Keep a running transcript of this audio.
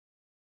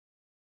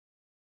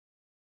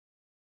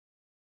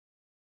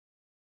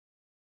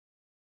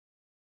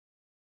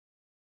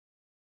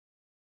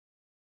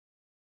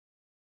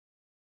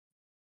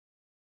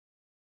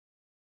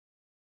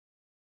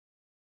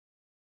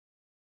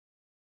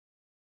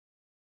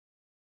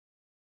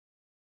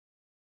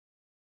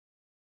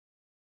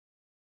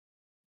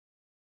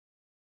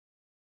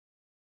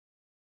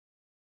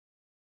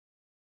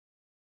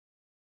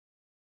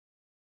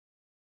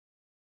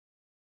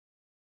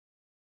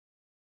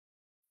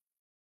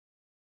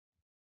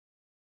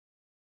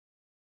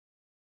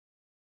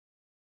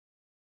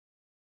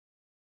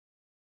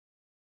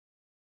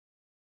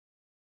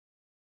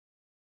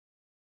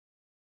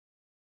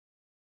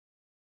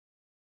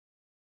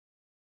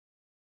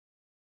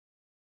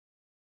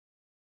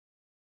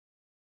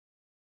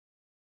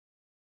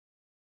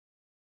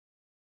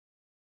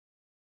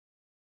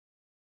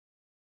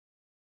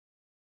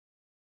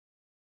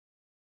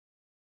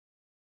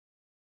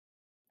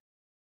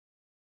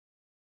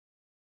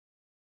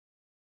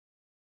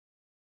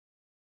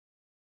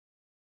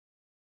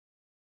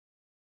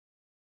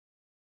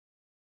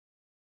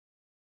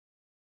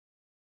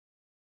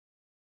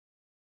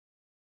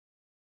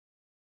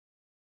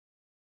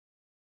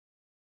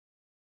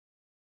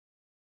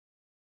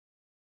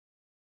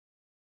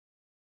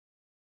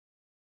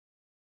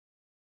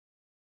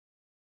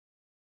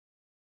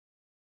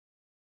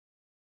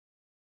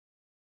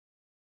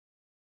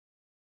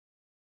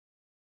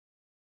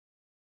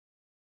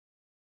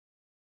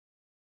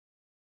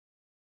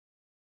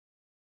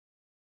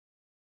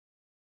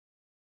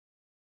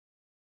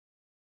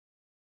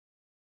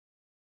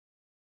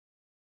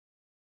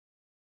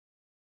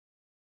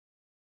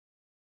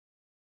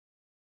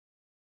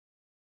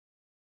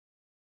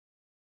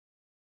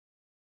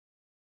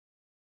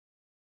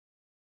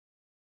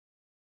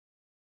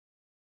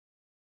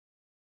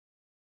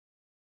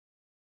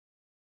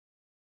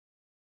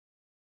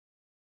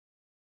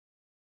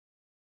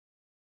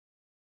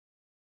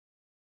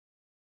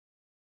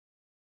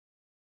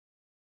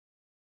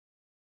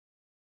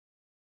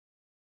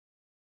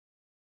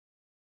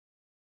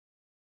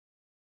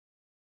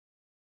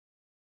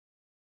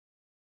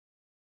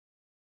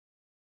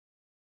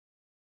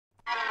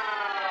Hey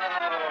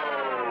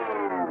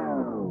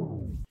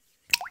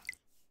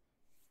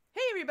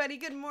everybody,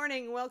 good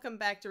morning. Welcome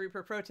back to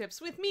Reaper Pro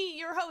Tips with me,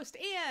 your host,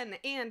 Anne,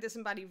 and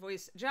disembodied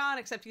voice, John,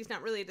 except he's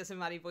not really a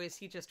disembodied voice.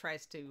 He just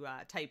tries to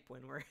type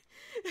when we're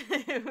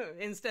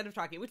instead of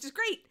talking, which is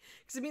great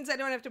because it means I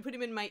don't have to put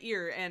him in my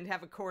ear and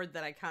have a cord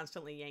that I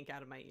constantly yank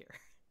out of my ear.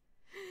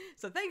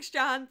 So thanks,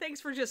 John. Thanks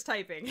for just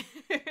typing.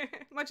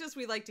 Much as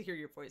we like to hear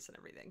your voice and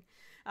everything.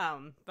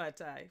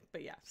 But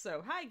yeah.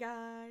 So hi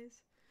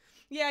guys.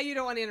 Yeah, you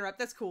don't want to interrupt.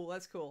 That's cool.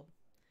 That's cool.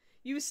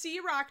 You see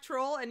Rock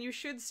Troll, and you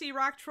should see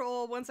Rock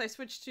Troll once I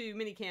switch to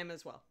minicam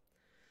as well.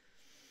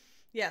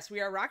 Yes,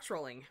 we are rock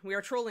trolling. We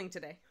are trolling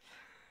today.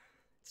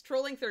 It's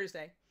Trolling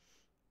Thursday.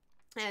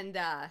 And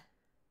there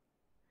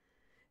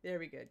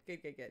we go.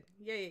 Good.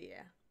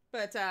 Yeah.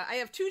 But I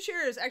have two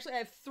chairs. Actually, I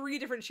have 3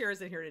 different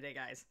chairs in here today,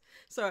 guys.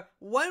 So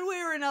one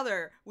way or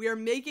another, we are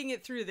making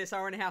it through this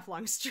hour-and-a-half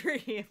long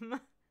stream.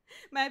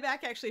 My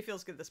back actually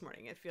feels good this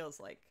morning. It feels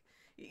like,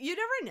 you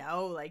never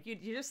know. Like, you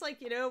just like,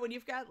 when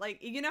you've got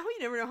like, you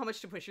never know how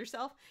much to push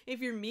yourself. If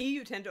you're me,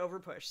 you tend to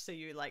overpush. So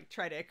you like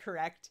try to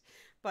correct.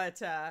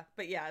 But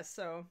yeah,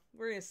 so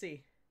we're going to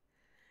see.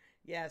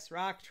 Yes,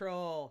 Rock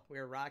Troll.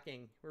 We're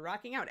rocking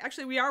out.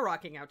 Actually, we are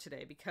rocking out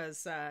today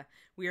because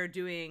we are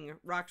doing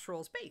Rock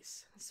Troll's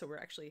base. So we're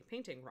actually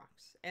painting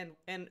rocks and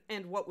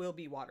what will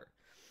be water.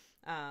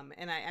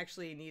 And I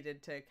actually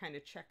needed to kind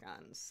of check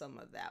on some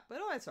of that, but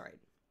that's all right.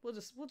 We'll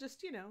just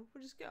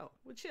go.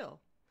 We'll chill.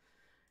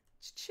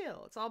 It's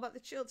chill. It's all about the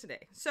chill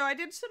today. So I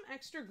did some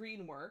extra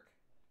green work.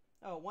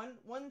 Oh,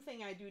 one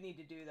thing I do need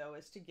to do though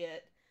is to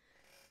get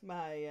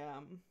my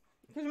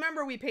because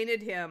remember we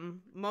painted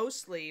him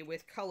mostly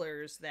with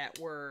colors that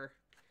were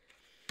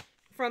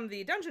from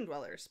the Dungeon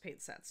Dwellers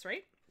paint sets,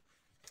 right?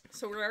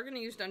 So we are going to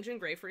use Dungeon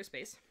Gray for his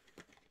base.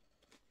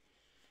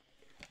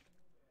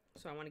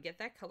 So I want to get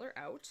that color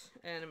out,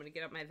 and I'm going to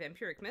get up my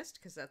Vampiric Mist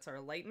because that's our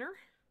lightener.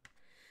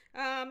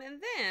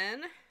 And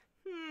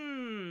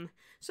then,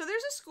 so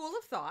there's a school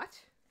of thought,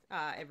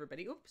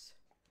 everybody, oops.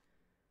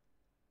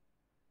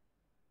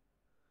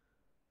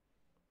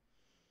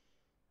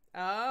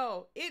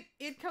 Oh,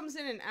 it comes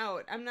in and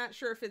out. I'm not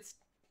sure if it's,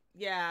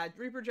 yeah,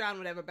 Reaper John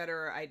would have a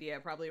better idea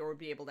probably, or would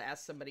be able to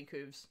ask somebody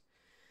Cooves.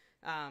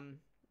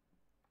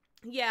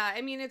 Yeah,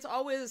 I mean, it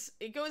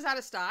goes out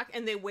of stock,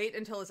 and they wait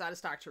until it's out of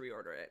stock to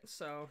reorder it,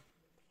 so.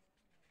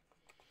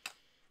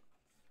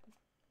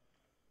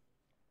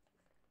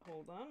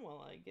 Hold on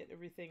while I get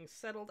everything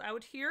settled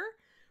out here.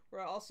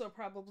 We're also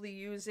probably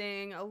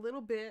using a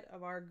little bit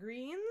of our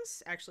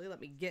greens. Actually,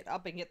 let me get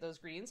up and get those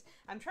greens.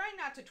 I'm trying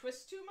not to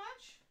twist too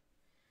much.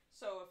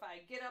 So if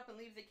I get up and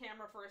leave the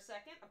camera for a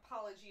second,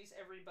 apologies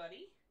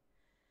everybody.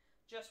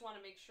 Just want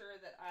to make sure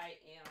that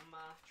I am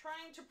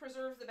trying to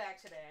preserve the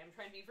back today. I'm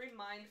trying to be very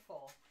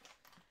mindful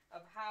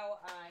of how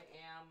I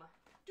am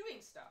doing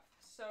stuff.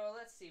 So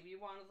let's see, we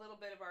want a little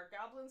bit of our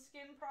goblin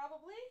skin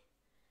probably.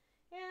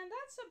 And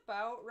that's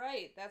about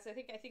right. I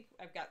think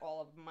I've got all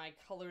of my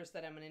colors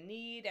that I'm going to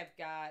need. I've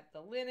got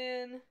the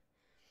linen.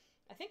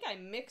 I think I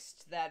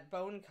mixed that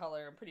bone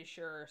color, I'm pretty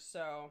sure.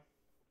 So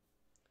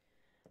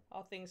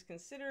all things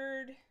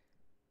considered,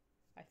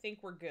 I think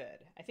we're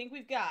good. I think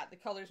we've got the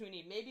colors we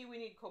need. Maybe we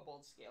need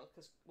Kobold Scale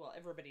because, well,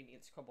 everybody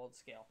needs Kobold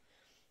Scale.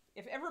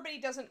 If everybody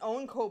doesn't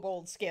own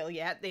Kobold Scale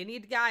yet, they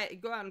need to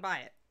go out and buy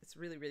it. It's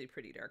really, really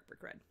pretty dark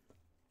brick red.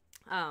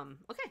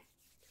 Okay.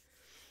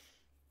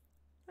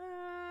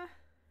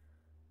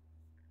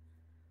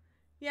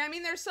 Yeah, I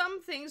mean, there's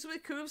some things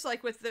with Cooves,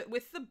 like with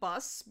the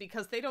bus,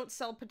 because they don't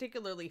sell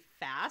particularly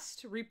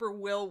fast. Reaper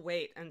will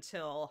wait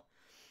until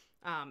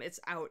it's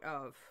out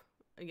of,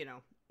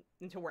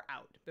 until we're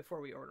out before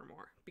we order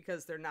more,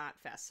 because they're not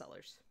fast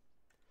sellers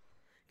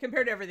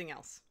compared to everything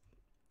else.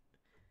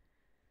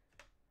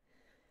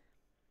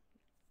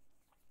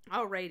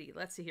 Alrighty,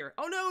 let's see here.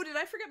 Oh no, did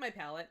I forget my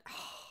palette?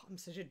 Oh, I'm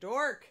such a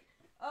dork.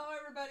 Oh,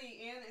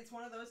 everybody, Anne, it's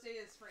one of those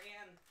days for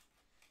Anne.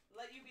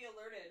 Let you be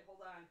alerted. Hold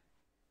on.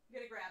 I'm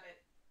gonna grab it.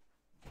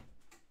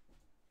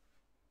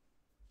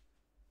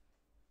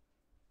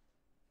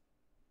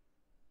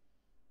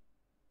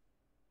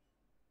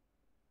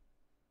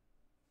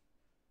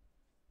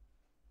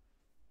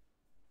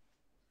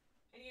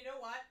 And you know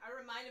what? I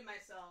reminded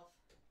myself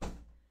 3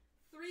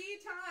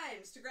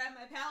 times to grab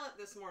my palette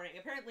this morning.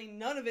 Apparently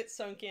none of it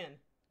sunk in.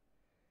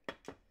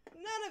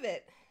 None of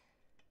it.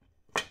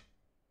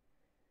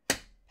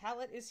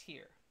 Palette is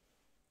here.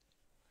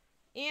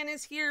 Anne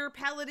is here.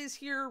 Palette is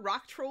here.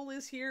 Rock Troll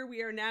is here.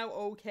 We are now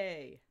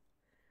okay.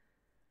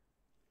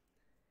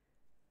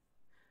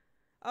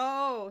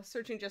 Oh,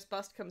 searching just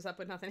bust comes up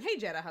with nothing. Hey,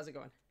 Jetta, how's it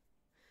going?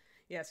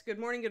 Yes, good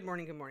morning,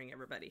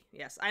 everybody.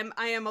 Yes,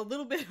 I am a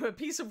little bit of a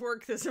piece of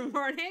work this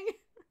morning.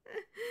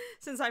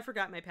 Since I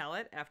forgot my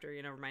palette after,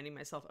 reminding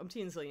myself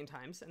umpteen zillion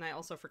times. And I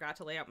also forgot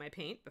to lay out my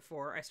paint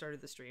before I started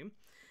the stream.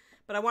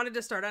 But I wanted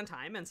to start on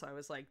time, and so I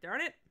was like,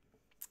 darn it.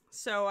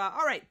 So,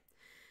 all right.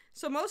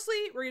 So mostly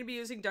we're going to be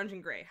using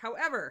Dungeon Gray.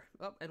 However,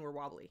 oh, and we're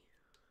wobbly.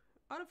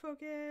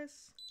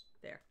 Autofocus.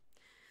 There.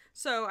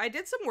 So I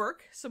did some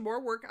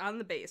more work on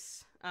the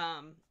base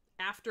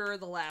after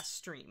the last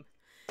stream.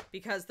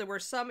 because there were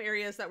some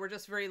areas that were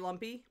just very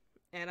lumpy,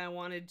 and I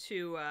wanted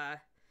to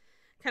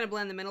kind of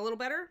blend them in a little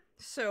better.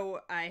 So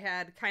I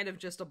had kind of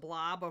just a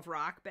blob of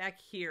rock back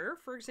here,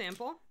 for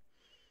example.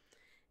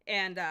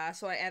 And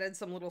so I added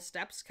some little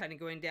steps kind of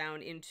going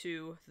down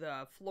into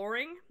the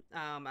flooring.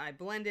 I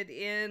blended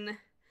in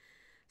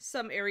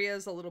some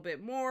areas a little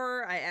bit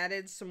more. I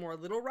added some more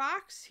little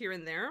rocks here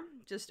and there,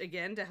 just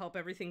again to help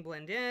everything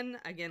blend in.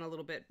 Again, a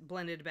little bit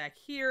blended back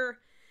here.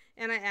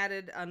 And I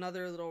added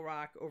another little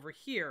rock over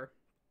here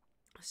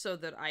so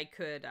that I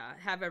could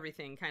have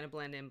everything kind of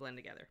blend in, blend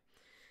together.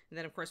 And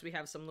then, of course, we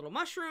have some little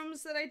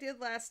mushrooms that I did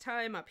last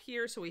time up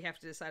here, so we have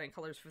to decide on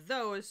colors for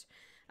those.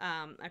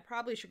 I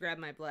probably should grab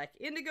my black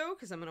indigo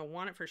because I'm going to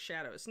want it for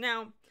shadows.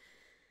 Now,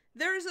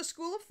 there's a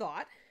school of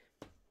thought,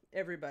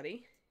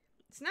 everybody.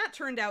 It's not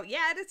turned out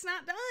yet. It's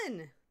not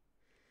done.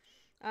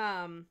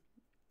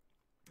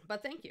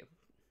 But thank you.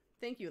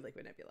 Thank you,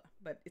 Liquid Nebula.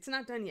 But it's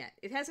not done yet.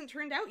 It hasn't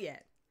turned out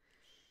yet.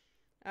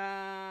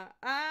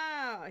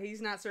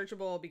 He's not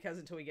searchable because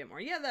until we get more.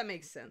 Yeah, that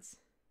makes sense.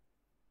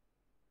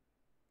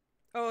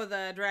 Oh,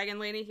 the dragon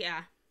lady?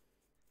 Yeah.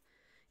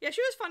 Yeah,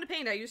 she was fun to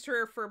paint. I used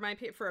her for a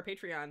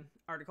Patreon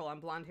article on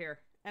blonde hair.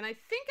 And I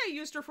think I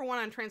used her for one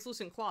on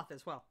translucent cloth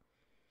as well.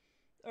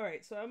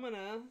 Alright, so I'm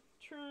gonna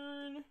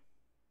turn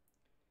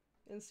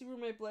and see where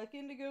my black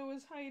indigo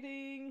is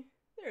hiding.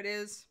 There it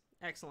is.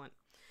 Excellent.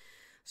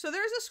 So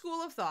there's a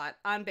school of thought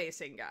on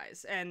basing,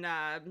 guys. And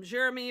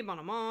Jeremy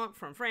Bonamont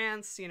from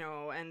France, you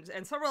know, and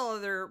several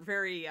other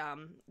very,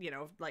 you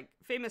know, like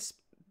famous,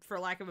 for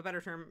lack of a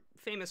better term,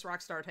 famous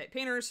rock star type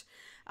painters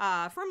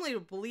firmly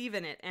believe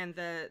in it. And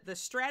the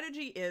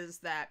strategy is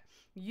that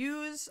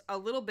use a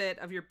little bit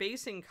of your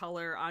basing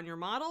color on your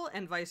model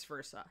and vice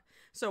versa.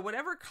 So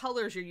whatever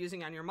colors you're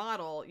using on your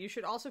model, you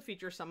should also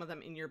feature some of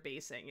them in your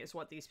basing, is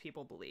what these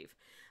people believe.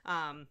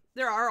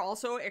 There are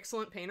also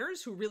excellent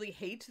painters who really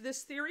hate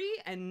this theory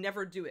and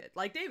never do it,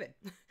 like David.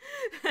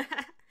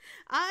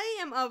 I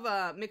am of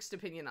a mixed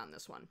opinion on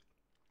this one.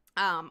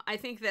 I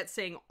think that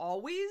saying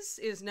always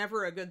is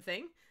never a good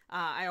thing.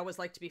 I always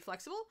like to be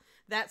flexible.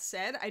 That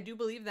said, I do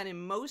believe that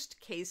in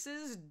most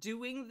cases,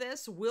 doing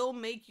this will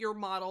make your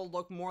model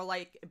look more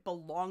like it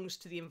belongs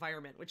to the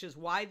environment, which is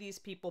why these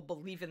people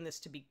believe in this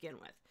to begin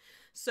with.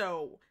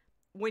 So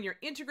when you're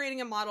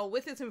integrating a model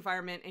with its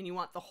environment and you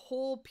want the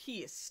whole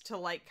piece to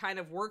like kind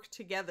of work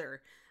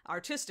together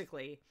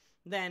artistically,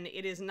 then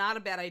it is not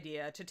a bad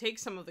idea to take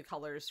some of the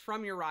colors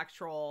from your rock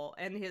troll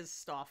and his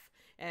stuff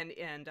and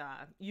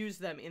use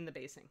them in the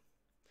basing.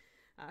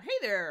 Hey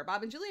there,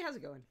 Bob and Julie, how's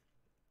it going?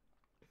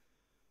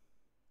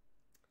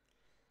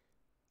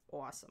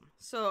 Awesome.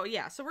 So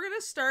yeah, so we're going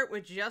to start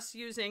with just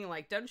using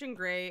like Dungeon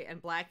Gray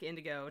and Black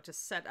Indigo to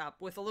set up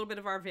with a little bit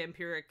of our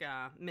Vampiric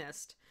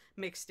Mist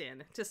mixed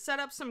in to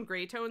set up some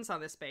gray tones on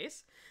this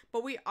base.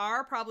 But we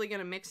are probably going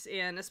to mix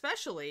in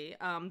especially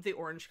the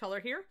orange color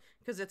here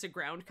because it's a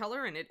ground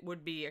color and it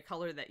would be a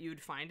color that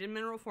you'd find in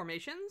mineral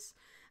formations.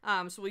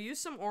 So we'll use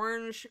some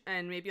orange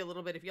and maybe a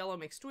little bit of yellow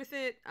mixed with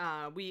it.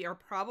 We are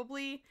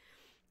probably,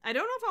 I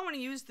don't know if I want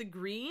to use the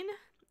green.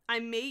 I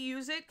may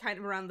use it kind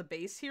of around the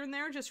base here and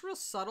there, just real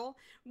subtle.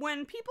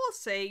 When people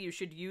say you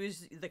should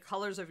use the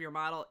colors of your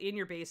model in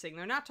your basing,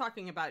 they're not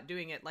talking about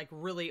doing it like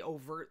really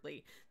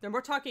overtly. They're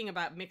more talking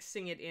about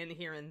mixing it in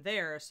here and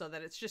there so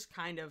that it's just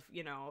kind of,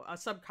 you know, a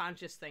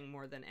subconscious thing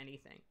more than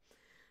anything.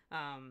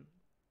 And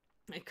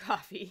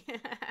coffee.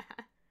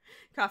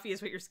 Coffee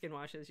is what your skin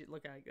washes you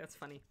look like. That's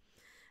funny.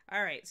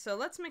 All right, so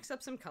let's mix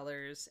up some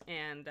colors,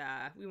 and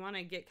we want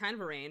to get kind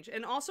of a range.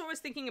 And also I was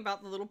thinking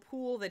about the little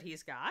pool that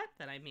he's got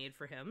that I made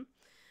for him.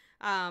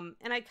 And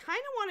I kind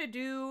of want to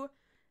do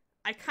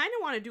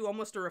going to do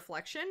almost a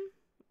reflection,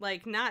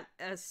 like not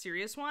a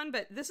serious one,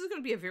 but this is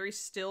going to be a very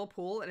still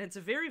pool, and it's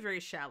very,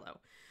 very shallow.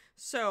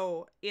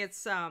 So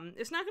it's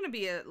not going to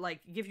be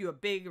give you a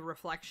big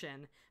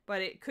reflection,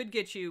 but it could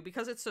get you,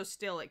 because it's so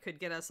still, it could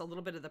get us a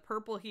little bit of the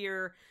purple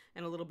here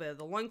and a little bit of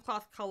the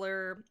loincloth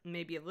color,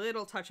 maybe a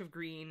little touch of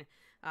green,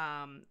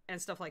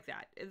 and stuff like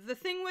that. The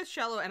thing with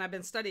shallow, and I've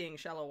been studying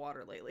shallow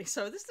water lately,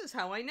 so this is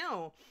how I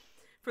know.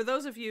 For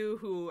those of you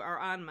who are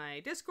on my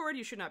Discord,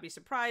 you should not be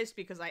surprised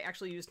because I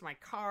actually used my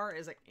car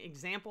as an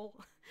example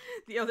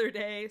the other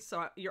day.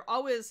 So you're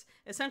always,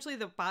 essentially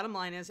the bottom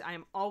line is I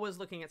am always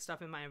looking at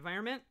stuff in my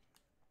environment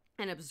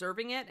and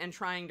observing it and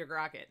trying to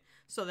grok it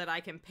so that I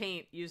can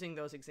paint using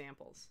those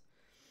examples.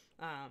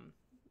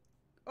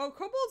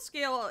 Cobalt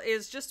Scale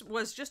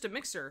was just a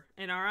mixer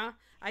in Ara.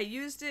 I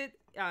used it.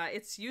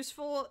 It's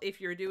useful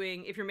if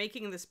you're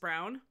making this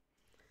brown.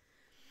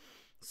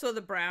 So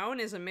the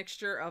brown is a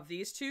mixture of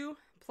these two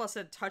plus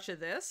a touch of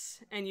this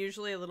and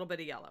usually a little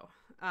bit of yellow.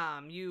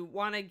 You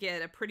want to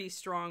get a pretty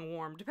strong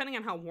warm, depending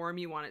on how warm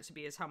you want it to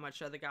be is how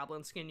much of the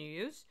goblin skin you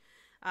use.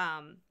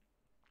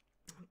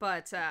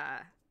 But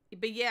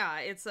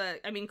yeah,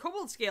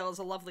 Cobalt Scale is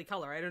a lovely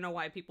color. I don't know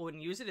why people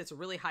wouldn't use it. It's a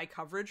really high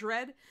coverage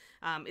red.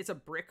 It's a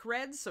brick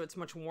red, so it's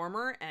much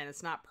warmer and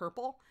it's not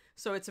purple.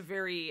 So it's a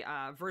very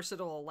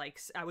versatile,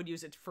 I would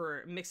use it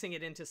for mixing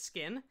it into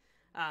skin.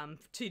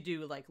 to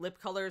do like lip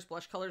colors,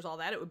 blush colors, all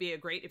that. It would be a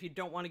great, if you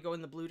don't want to go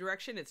in the blue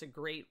direction, it's a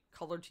great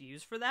color to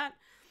use for that.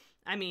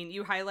 I mean,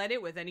 you highlight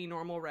it with any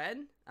normal red.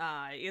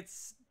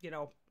 It's, you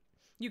know,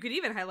 you could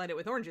even highlight it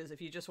with oranges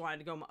if you just wanted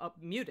to go up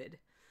muted,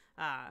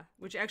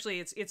 which actually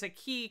it's a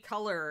key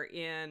color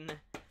in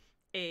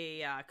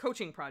a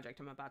coaching project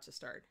I'm about to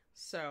start.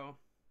 So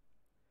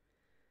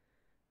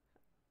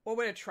what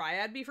would a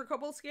triad be for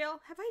Kobold Scale?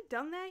 Have I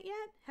done that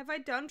yet? Have I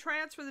done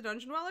triads for the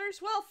Dungeon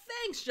Dwellers? Well,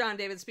 thanks, John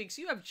David Speaks.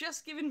 You have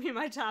just given me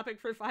my topic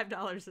for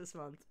 $5 this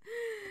month.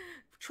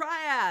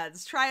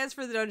 Triads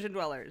for the Dungeon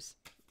Dwellers.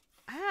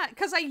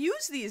 Because I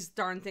use these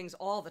darn things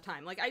all the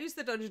time. Like, I use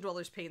the Dungeon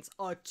Dwellers paints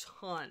a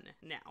ton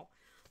now.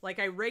 Like,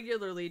 I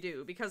regularly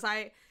do. Because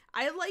I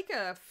like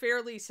a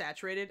fairly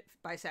saturated,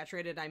 by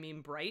saturated I mean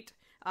bright,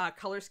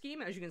 color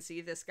scheme. As you can see,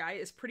 this guy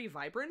is pretty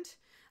vibrant.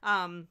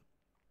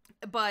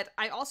 But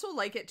I also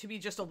like it to be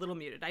just a little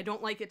muted. I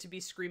don't like it to be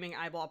screaming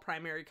eyeball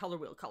primary color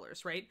wheel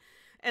colors, right?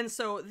 And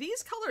so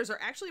these colors are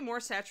actually more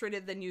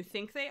saturated than you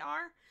think they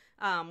are.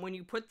 When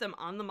you put them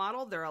on the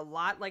model, they're a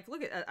lot like,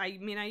 look at, I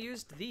mean, I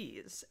used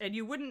these, and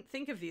you wouldn't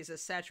think of these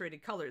as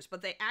saturated colors,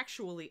 but they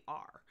actually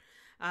are.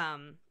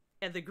 And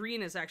the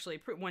green is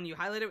actually, when you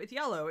highlight it with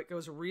yellow, it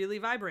goes really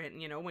vibrant.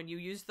 You know, when you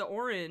use the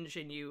orange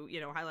and you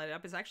know, highlight it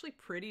up, it's actually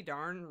pretty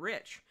darn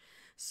rich.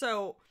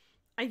 So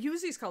I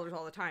use these colors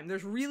all the time.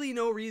 There's really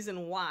no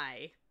reason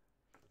why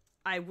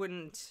I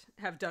wouldn't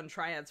have done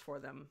triads for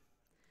them,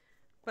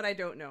 but I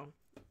don't know.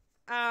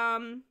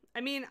 I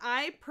mean,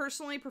 I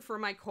personally prefer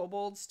my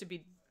kobolds to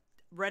be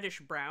reddish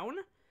brown.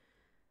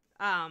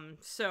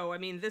 So, I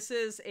mean, this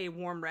is a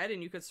warm red,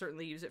 and you could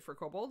certainly use it for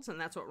kobolds,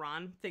 and that's what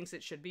Ron thinks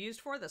it should be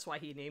used for. That's why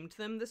he named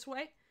them this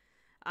way.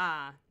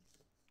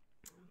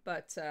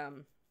 But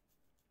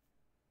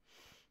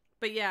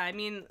yeah, I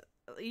mean,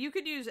 you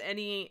could use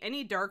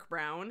any dark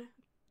brown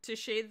to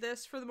shade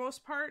this for the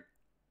most part.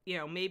 You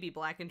know, maybe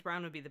blackened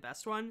brown would be the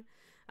best one.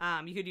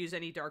 You could use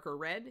any darker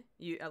red.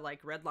 Like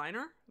red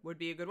liner would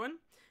be a good one.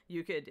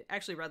 You could,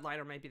 actually red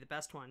liner might be the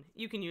best one.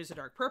 You can use a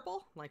dark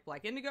purple, like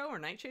black indigo or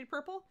nightshade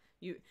purple.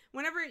 You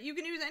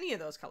can use any of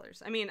those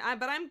colors. I mean,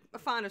 but I'm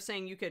fond of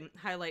saying you can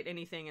highlight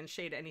anything and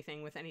shade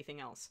anything with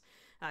anything else,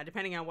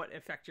 depending on what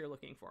effect you're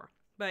looking for.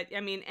 But, I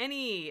mean,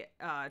 any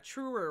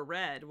truer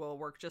red will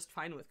work just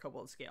fine with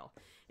Kobold Scale.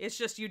 It's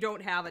just you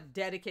don't have a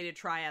dedicated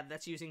triad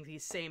that's using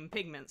these same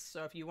pigments.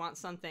 So if you want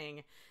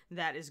something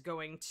that is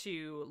going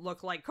to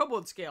look like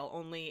Kobold Scale,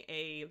 only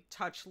a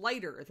touch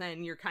lighter,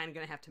 then you're kind of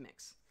going to have to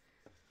mix.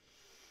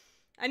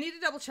 I need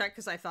to double check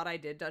because I thought I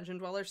did Dungeon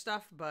Dweller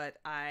stuff, but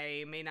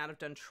I may not have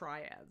done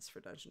triads for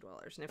Dungeon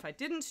Dwellers. And if if I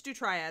didn't do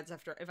triads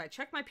if I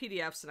check my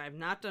PDFs and I've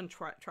not done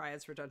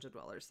triads for Dungeon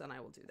Dwellers, then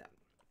I will do that.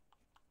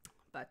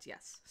 But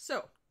yes,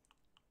 so.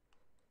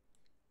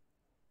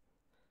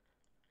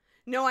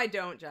 No, I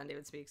don't, John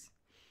David Speaks.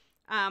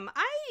 I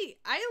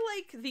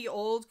like the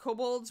old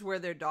kobolds where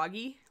they're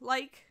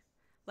doggy-like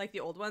the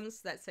old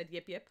ones that said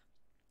yip yip.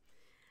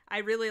 I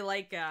really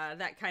like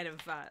that kind of,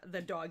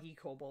 the doggy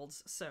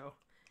kobolds, so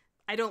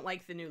I don't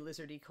like the new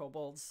lizardy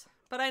kobolds,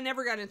 but I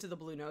never got into the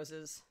blue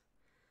noses.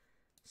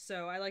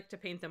 So I like to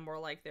paint them more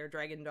like they're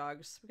dragon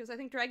dogs, because I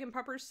think dragon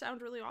puppers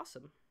sound really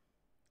awesome.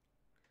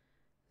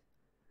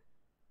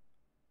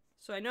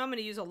 So I know I'm going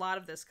to use a lot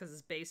of this because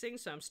it's basing,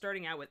 so I'm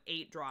starting out with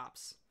 8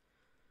 drops.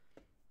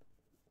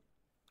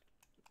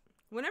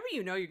 Whenever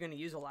you know you're going to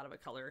use a lot of a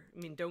color,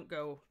 I mean, don't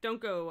go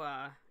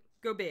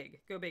big.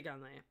 Go big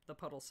on the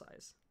puddle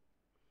size.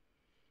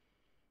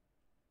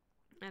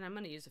 And I'm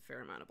going to use a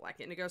fair amount of black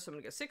indigo, so I'm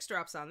going to go 6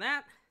 drops on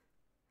that.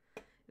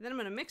 And then I'm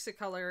going to mix a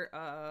color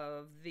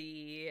of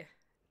the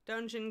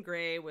Dungeon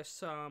Gray with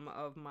some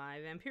of my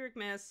Vampiric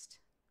Mist.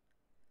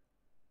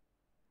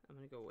 I'm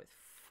going to go with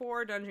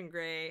 4 Dungeon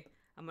Gray.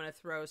 I'm going to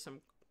throw some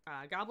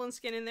Goblin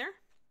Skin in there,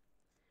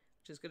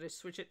 which is going to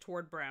switch it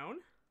toward brown.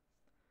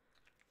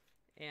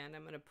 And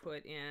I'm going to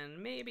put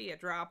in maybe a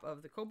drop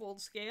of the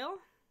Kobold Scale,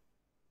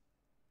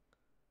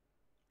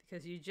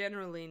 because you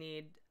generally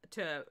need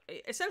to,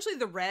 essentially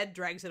the red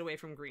drags it away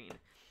from green.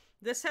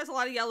 This has a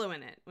lot of yellow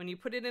in it. When you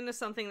put it into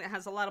something that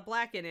has a lot of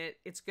black in it,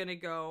 it's going to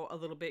go a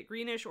little bit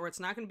greenish, or it's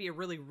not going to be a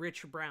really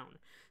rich brown.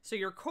 So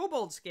your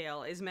Kobold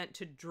Scale is meant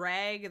to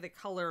drag the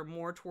color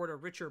more toward a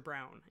richer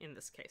brown in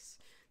this case.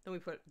 Then we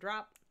put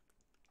drop.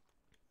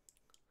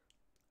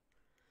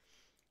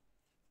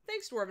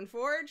 Thanks, Dwarven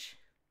Forge.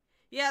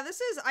 Yeah,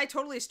 I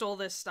totally stole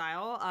this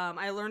style.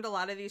 I learned a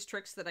lot of these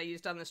tricks that I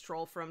used on this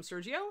troll from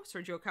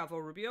Sergio Calvo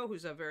Rubio,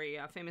 who's a very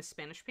famous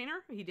Spanish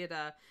painter. He did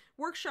a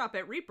workshop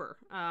at Reaper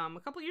a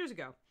couple years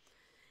ago.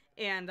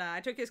 And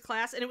I took his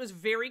class, and it was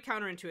very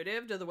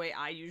counterintuitive to the way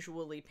I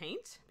usually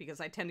paint, because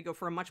I tend to go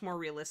for a much more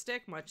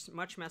realistic, much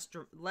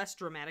less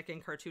dramatic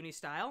and cartoony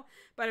style.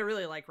 But I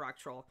really like Rock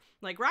Troll.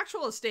 Like, Rock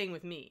Troll is staying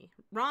with me.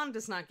 Ron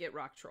does not get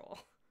Rock Troll.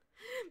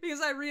 Because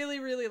I really,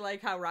 really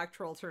like how Rock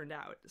Troll turned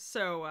out.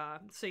 So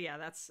yeah,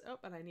 that's... Oh,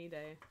 and I need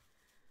a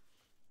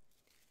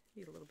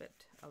little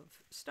bit of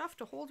stuff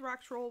to hold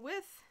Rock Troll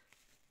with.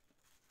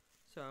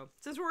 So,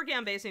 since we're working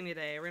on basing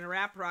today, we're going to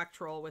wrap Rock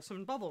Troll with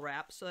some bubble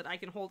wrap so that I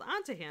can hold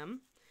onto him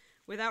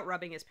without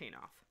rubbing his paint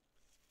off.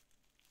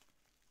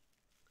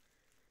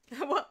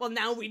 Well,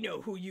 now we know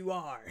who you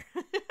are.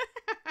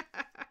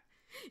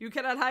 You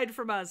cannot hide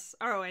from us.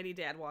 Oh, I need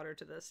to add water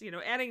to this. You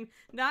know,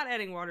 not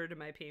adding water to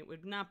my paint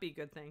would not be a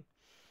good thing.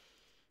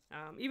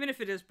 Even if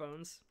it is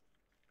bones.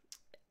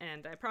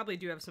 And I probably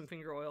do have some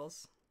finger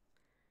oils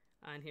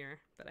on here.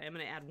 But I am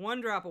going to add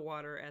 1 drop of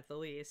water at the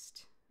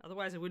least.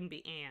 Otherwise, it wouldn't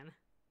be Anne.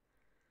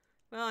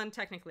 Well, and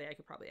technically I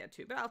could probably add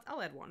 2. But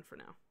I'll add 1 for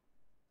now.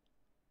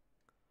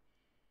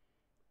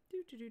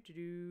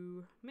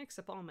 Mix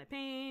up all my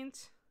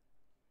paint.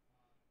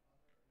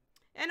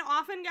 And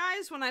often,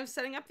 guys, when I'm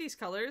setting up these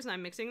colors and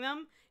I'm mixing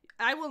them,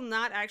 I will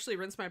not actually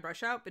rinse my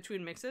brush out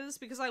between mixes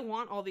because I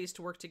want all these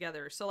to work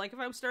together. So, like, if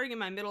I'm starting in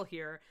my middle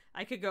here,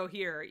 I could go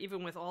here,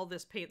 even with all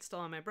this paint still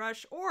on my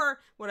brush.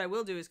 Or what I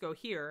will do is go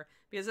here,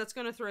 because that's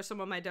going to throw some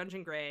of my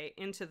Dungeon Gray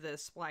into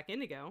this Black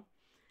Indigo.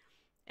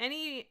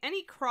 Any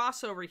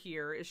crossover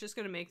here is just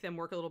going to make them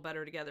work a little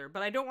better together.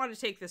 But I don't want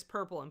to take this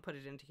purple and put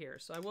it into here.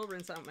 So I will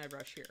rinse out my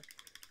brush here.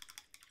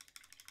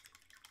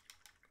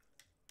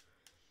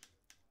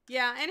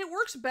 Yeah, and it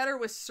works better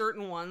with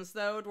certain ones,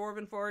 though,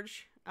 Dwarven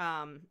Forge.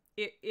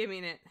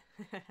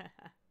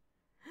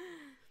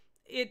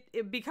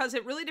 Because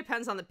it really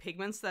depends on the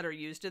pigments that are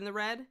used in the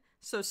red.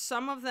 So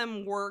some of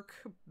them work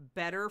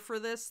better for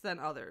this than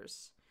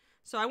others.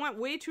 So I went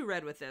way too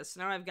red with this.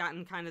 Now I've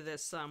gotten kind of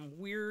this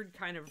weird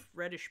kind of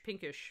reddish,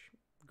 pinkish,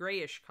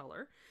 grayish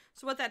color.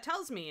 So what that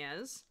tells me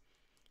is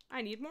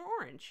I need more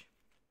orange.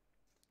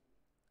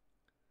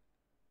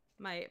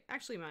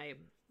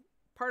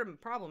 Part of the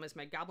problem is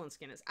my goblin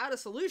skin is out of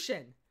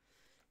solution.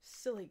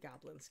 Silly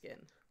goblin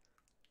skin.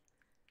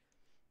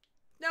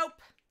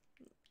 Nope.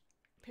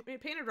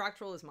 Painted Rock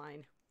Troll is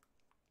mine.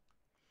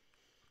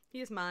 He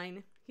is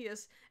mine. He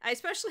is. I'm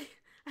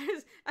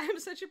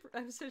such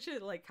a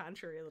like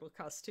contrary little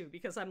cuss too,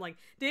 because I'm like,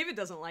 David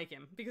doesn't like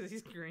him because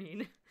he's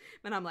green,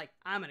 and I'm like,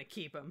 I'm gonna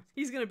keep him.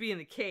 He's gonna be in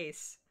the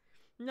case.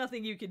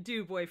 Nothing you can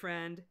do,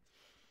 boyfriend.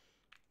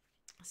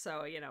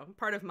 So, you know,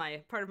 part of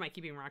my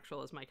keeping Rock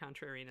Troll is my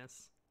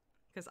contrariness.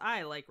 Because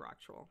I like Rock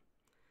Troll.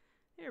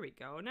 There we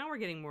go. Now we're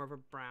getting more of a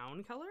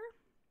brown color.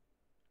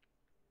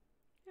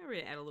 Now we're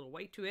going to add a little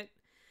white to it.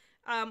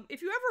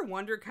 If you ever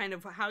wonder kind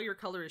of how your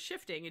color is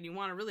shifting and you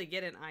want to really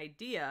get an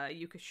idea,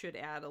 you should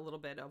add a little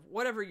bit of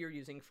whatever you're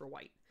using for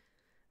white.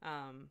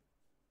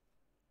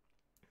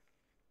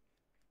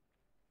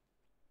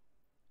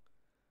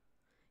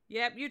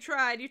 Yep, you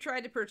tried. You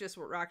tried to purchase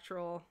Rock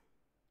Troll.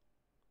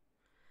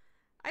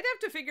 I'd have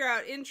to figure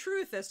out, in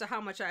truth, as to how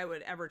much I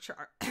would ever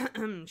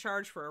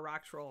charge for a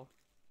Rock Troll.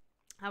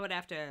 I would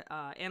have to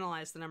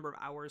analyze the number of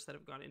hours that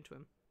have gone into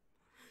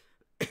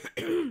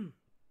him.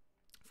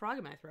 Frog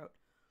in my throat.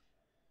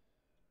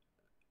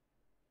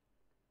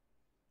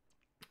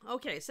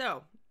 Okay,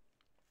 so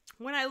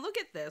when I look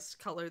at this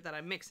color that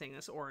I'm mixing,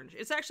 this orange,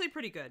 it's actually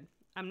pretty good.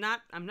 I'm not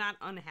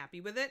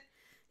unhappy with it.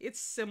 It's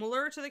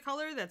similar to the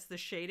color that's the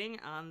shading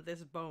on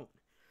this bone.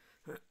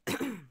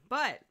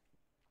 But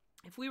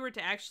if we were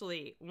to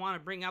actually want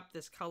to bring up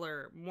this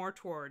color more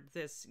toward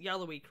this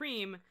yellowy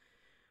cream,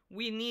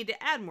 we need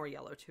to add more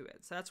yellow to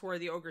it. So that's where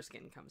the ogre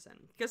skin comes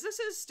in. Because this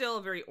is still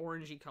a very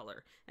orangey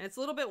color. And it's a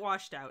little bit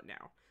washed out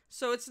now.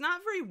 So it's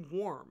not very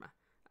warm.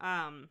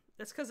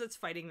 That's because it's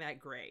fighting that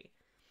gray.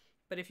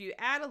 But if you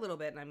add a little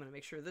bit, and I'm going to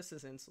make sure this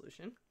is in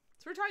solution.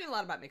 So we're talking a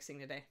lot about mixing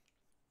today.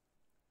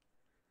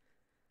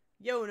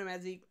 Yo,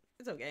 Nemadzi.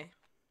 It's okay.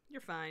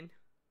 You're fine.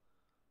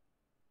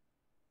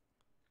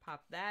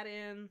 Pop that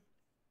in.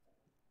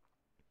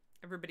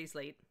 Everybody's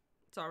late.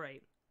 It's all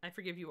right. I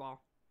forgive you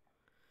all.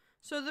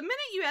 So the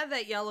minute you add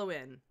that yellow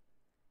in,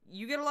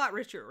 you get a lot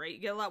richer, right? You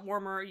get a lot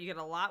warmer. You get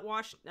a lot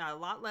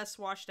less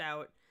washed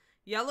out.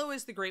 Yellow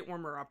is the great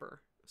warmer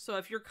upper. So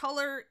if your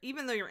color,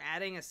 even though you're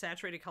adding a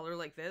saturated color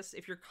like this,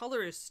 if your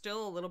color is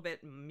still a little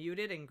bit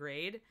muted and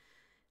grayed,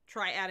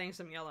 try adding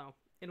some yellow.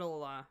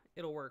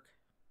 It'll work.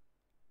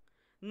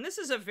 And this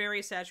is a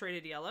very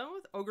saturated yellow.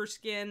 Ogre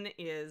skin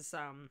is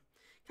kind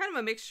of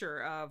a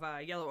mixture of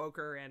yellow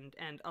ochre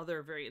and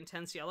other very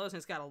intense yellows, and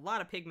it's got a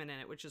lot of pigment in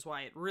it, which is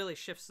why it really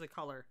shifts the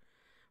color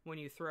when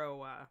you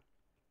throw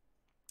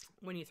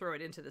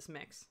it into this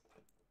mix.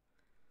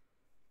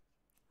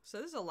 So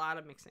there's a lot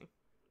of mixing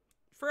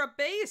for a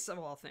base of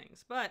all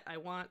things, but I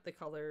want the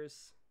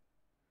colors.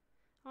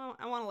 Well,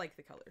 I want to like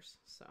the colors,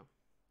 so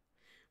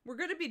we're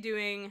going to be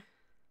doing.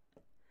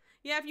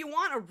 Yeah, if you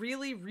want a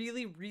really,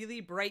 really,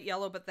 really bright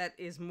yellow, but that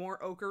is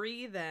more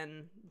ochre-y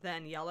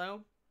than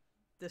yellow.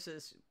 This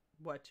is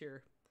what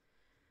you're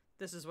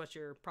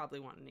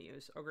probably wanting to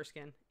use, ogre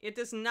skin. It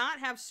does not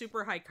have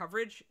super high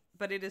coverage,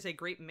 but it is a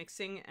great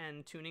mixing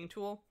and tuning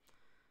tool.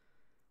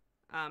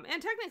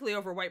 And technically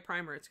over white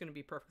primer, it's going to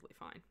be perfectly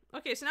fine.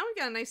 Okay, so now we've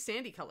got a nice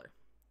sandy color.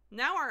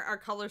 Now our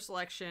color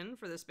selection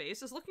for this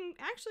base is looking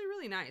actually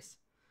really nice.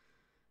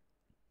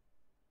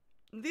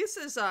 This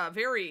is a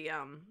very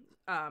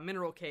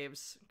Mineral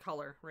Caves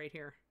color right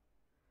here.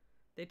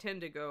 They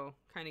tend to go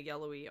kind of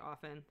yellowy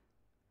often.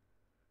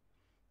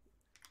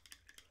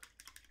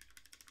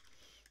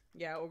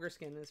 Yeah, ogre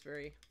skin is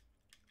very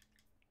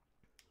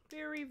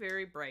Very,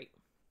 very bright.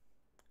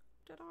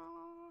 Ta-da!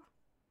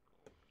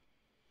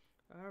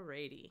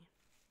 Alrighty.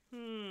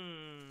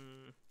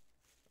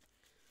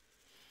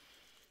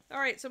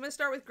 Alright, so I'm going to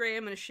start with gray.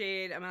 I'm going to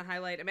shade. I'm going to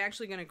highlight. I'm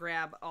actually going to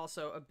grab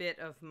also a bit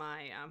of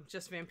my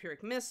just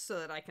vampiric mist so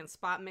that I can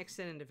spot mix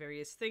it into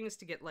various things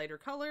to get lighter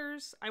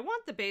colors. I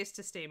want the base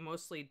to stay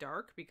mostly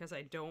dark because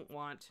I don't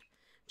want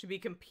to be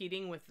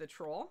competing with the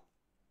troll.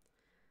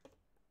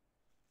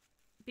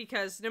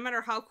 Because no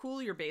matter how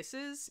cool your base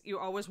is, you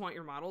always want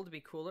your model to be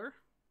cooler.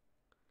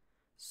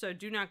 So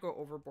do not go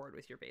overboard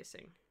with your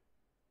basing.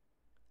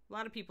 A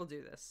lot of people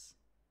do this.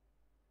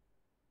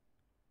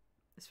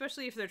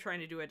 Especially if they're trying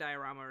to do a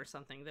diorama or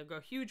something. They'll go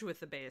huge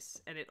with the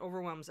base, and it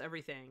overwhelms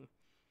everything.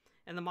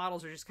 And the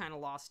models are just kind of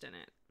lost in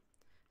it.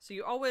 So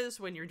you always,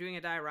 when you're doing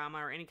a diorama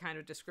or any kind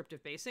of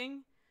descriptive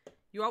basing,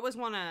 you always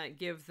want to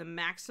give the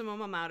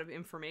maximum amount of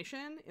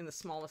information in the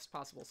smallest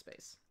possible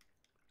space.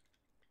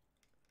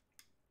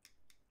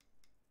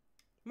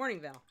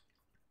 Morning, Val.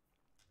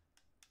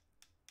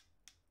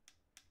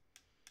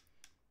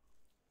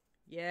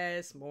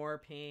 Yes, more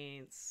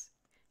paints.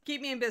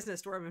 Keep me in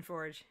business, Dwarven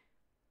Forge.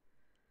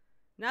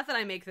 Not that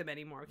I make them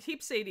anymore.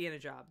 Keep Sadie in a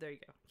job. There you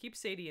go. Keep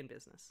Sadie in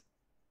business.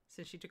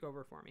 Since she took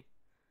over for me.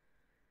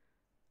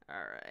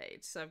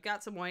 Alright, so I've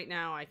got some white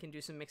now. I can do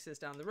some mixes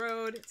down the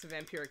road. It's a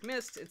vampiric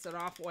mist. It's an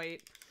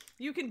off-white.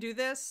 You can do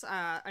this,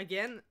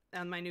 again,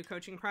 on my new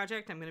coaching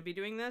project. I'm going to be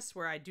doing this,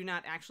 where I do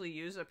not actually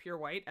use a pure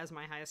white as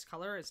my highest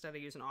color. Instead, I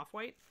use an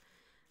off-white.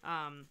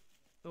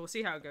 But we'll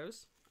see how it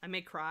goes. I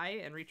may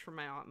cry and reach for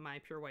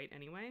my pure white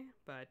anyway,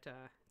 but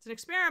it's an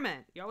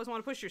experiment. You always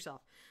want to push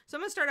yourself. So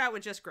I'm going to start out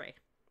with just gray.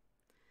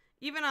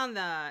 Even on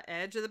the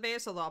edge of the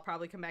base, although I'll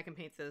probably come back and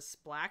paint this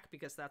black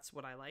because that's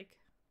what I like.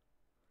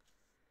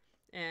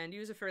 And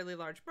use a fairly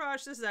large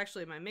brush. This is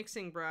actually my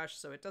mixing brush,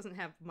 so it doesn't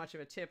have much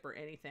of a tip or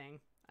anything.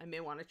 I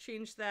may want to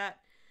change that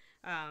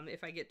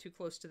if I get too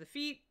close to the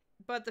feet.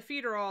 But the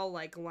feet are all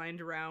like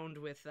lined around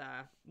with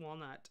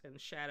walnut and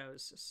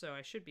shadows, so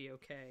I should be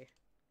okay.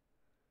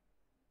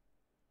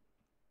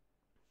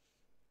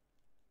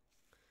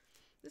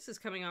 This is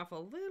coming off a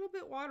little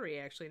bit watery,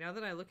 actually. Now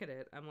that I look at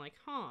it, I'm like,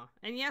 huh.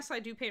 And yes,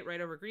 I do paint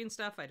right over green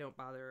stuff. I don't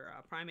bother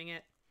priming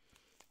it.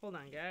 Hold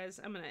on, guys.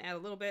 I'm going to add a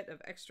little bit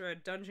of extra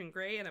Dungeon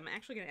Gray, and I'm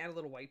actually going to add a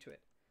little white to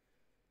it.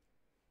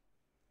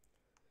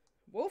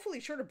 Woefully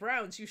short of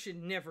browns. You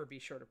should never be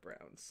short of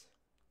browns.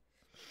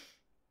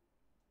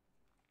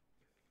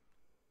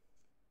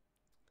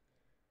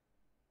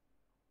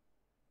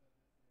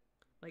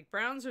 Like,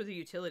 browns are the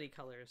utility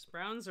colors.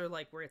 Browns are,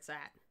 like, where it's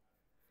at.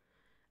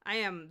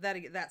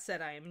 That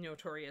said, I am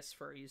notorious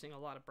for using a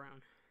lot of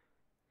brown.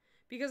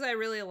 Because I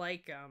really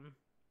like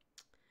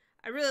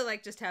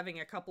just having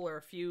a couple or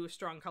a few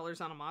strong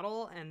colors on a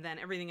model, and then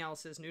everything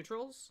else is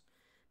neutrals,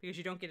 because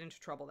you don't get into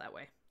trouble that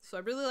way. So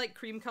I really like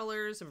cream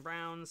colors and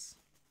browns.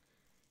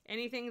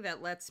 Anything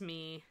that lets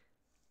me...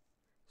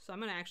 So I'm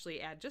going to actually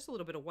add just a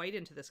little bit of white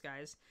into this,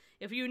 guys.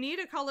 If you need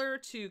a color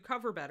to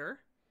cover better,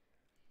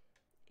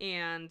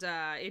 and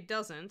it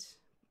doesn't,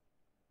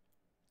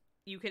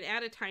 you can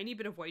add a tiny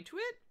bit of white to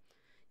it.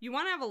 You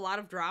want to have a lot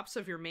of drops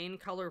of your main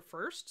color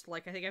first.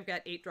 Like, I think I've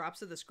got 8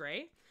 drops of this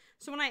gray.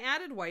 So when I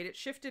added white, it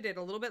shifted it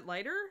a little bit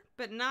lighter,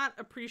 but not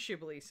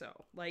appreciably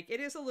so. Like, it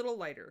is a little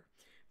lighter,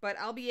 but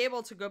I'll be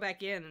able to go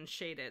back in and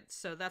shade it,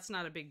 so that's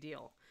not a big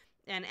deal.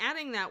 And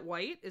adding that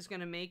white is going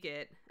to make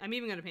it... I'm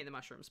even going to paint the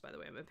mushrooms, by the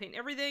way. I'm going to paint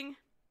everything,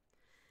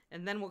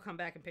 and then we'll come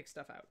back and pick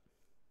stuff out.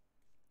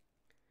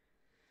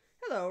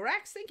 Hello,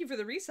 Rax. Thank you for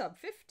the resub.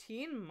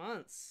 15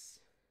 months.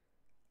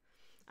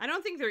 I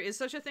don't think there is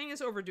such a thing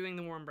as overdoing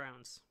the warm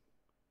browns.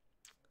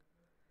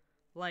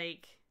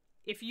 Like,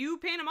 if you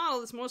paint a model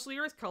that's mostly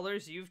earth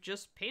colors, you've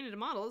just painted a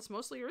model that's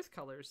mostly earth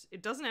colors.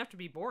 It doesn't have to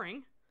be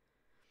boring.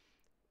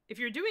 If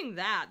you're doing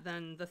that,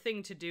 then the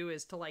thing to do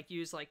is to, like,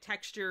 use, like,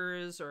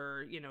 textures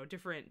or, you know,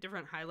 different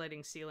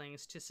highlighting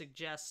ceilings to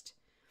suggest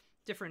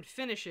different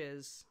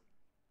finishes,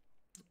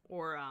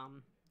 or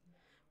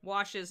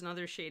washes and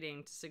other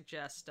shading to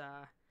suggest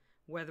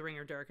weathering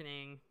or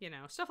darkening, you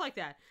know, stuff like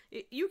that.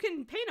 You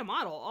can paint a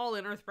model all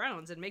in earth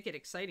browns and make it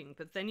exciting,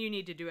 but then you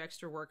need to do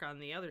extra work on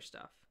the other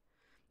stuff.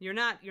 You're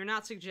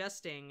not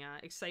suggesting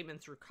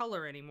excitement through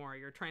color anymore.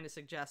 You're trying to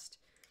suggest,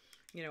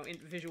 you know,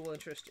 visual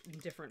interest in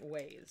different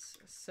ways.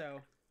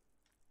 So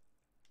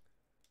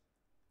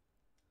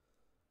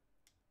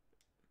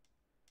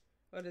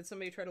oh, did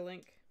somebody try to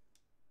link?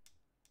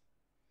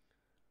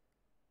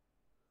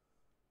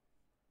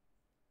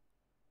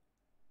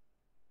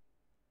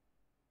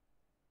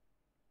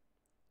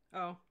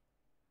 Oh.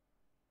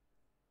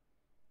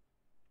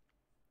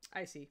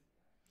 I see.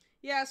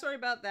 Yeah, sorry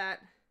about that.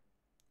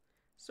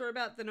 Sorry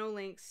about the no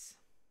links.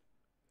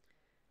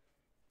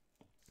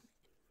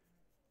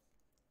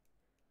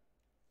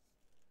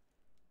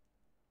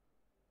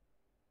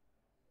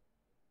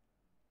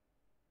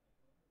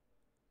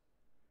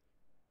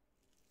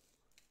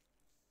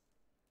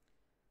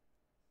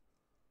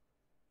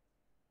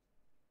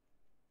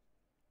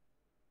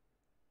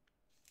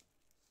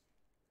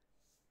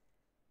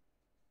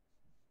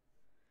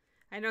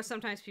 I know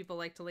sometimes people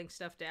like to link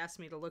stuff to ask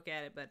me to look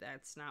at it, but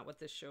that's not what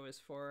this show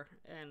is for.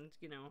 And,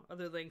 you know,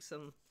 other links,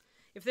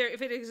 if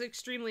it is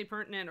extremely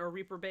pertinent or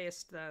Reaper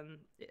based, then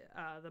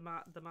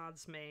the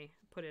mods may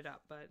put it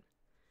up. But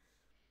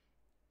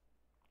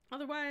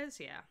otherwise,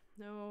 yeah,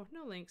 no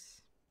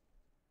links.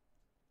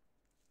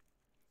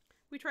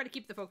 We try to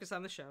keep the focus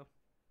on the show.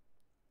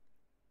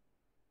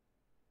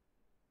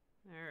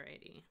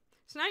 Alrighty.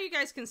 So now you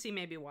guys can see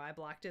maybe why I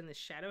blocked in this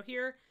shadow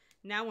here.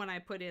 Now when I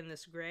put in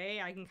this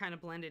gray, I can kind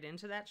of blend it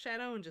into that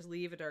shadow and just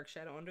leave a dark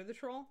shadow under the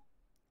troll.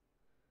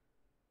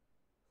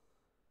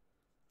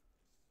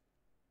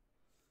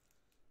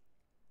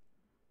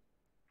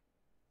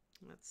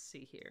 Let's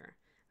see here.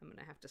 I'm going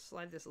to have to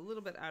slide this a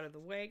little bit out of the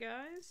way,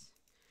 guys,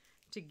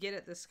 to get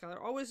at this color.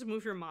 Always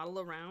move your model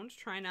around.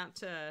 Try not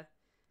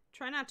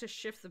to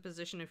shift the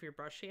position of your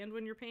brush hand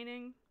when you're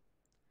painting.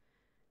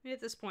 I mean,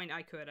 at this point,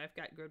 I've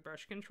got good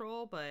brush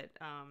control, but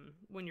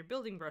when you're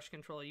building brush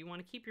control, you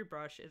want to keep your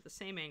brush at the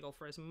same angle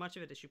for as much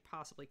of it as you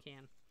possibly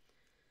can.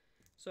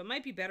 So it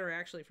might be better,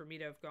 actually, for me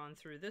to have gone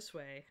through this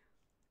way,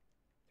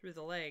 through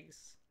the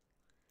legs,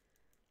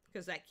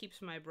 because that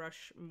keeps my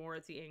brush more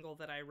at the angle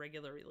that I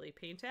regularly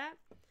paint at.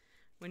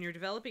 When you're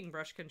developing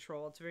brush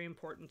control, it's very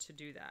important to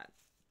do that,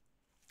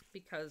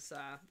 because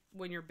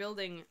when you're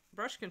building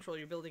brush control,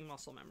 you're building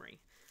muscle memory.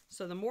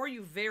 So the more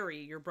you vary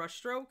your brush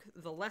stroke,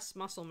 the less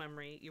muscle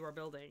memory you are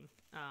building.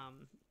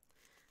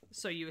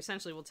 So you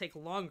essentially will take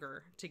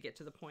longer to get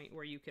to the point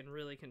where you can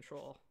really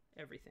control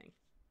everything.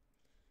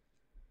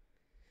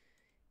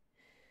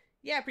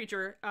 Yeah,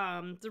 Preacher.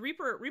 The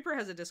Reaper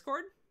has a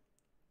Discord.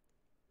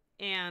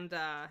 And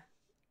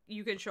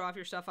you can show off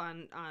your stuff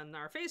on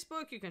our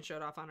Facebook. You can show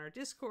it off on our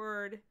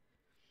Discord.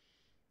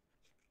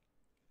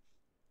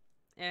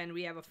 And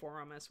we have a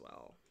forum as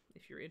well,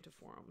 if you're into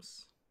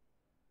forums.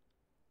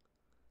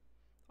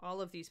 All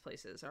of these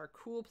places are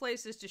cool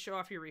places to show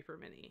off your Reaper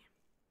Mini.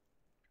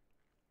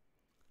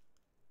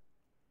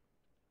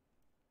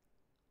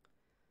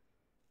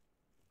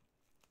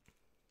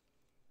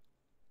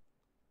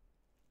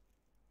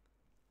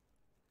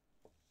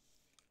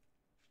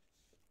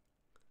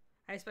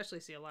 I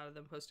especially see a lot of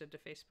them posted to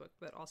Facebook,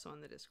 but also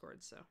on the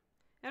Discord, so.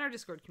 And our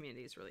Discord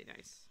community is really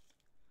nice.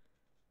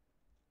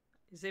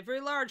 It's a very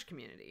large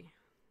community.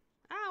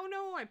 Oh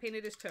no, I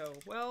painted his toe.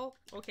 Well,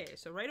 okay,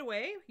 so right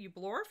away, you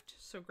blorfed,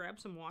 so grab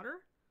some water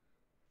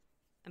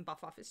and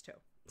buff off his toe.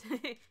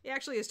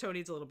 Actually, his toe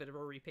needs a little bit of a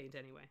repaint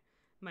anyway.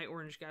 My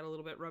orange got a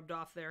little bit rubbed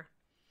off there.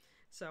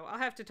 So I'll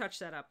have to touch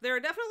that up. There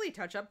are definitely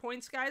touch-up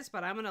points, guys,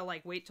 but I'm gonna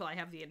like wait till I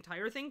have the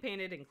entire thing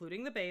painted,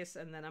 including the base,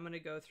 and then I'm gonna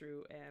go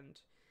through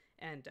and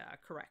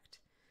correct.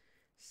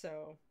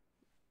 So,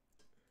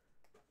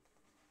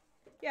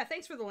 yeah,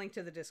 thanks for the link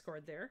to the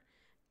Discord there.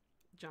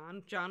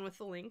 John with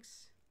the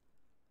links.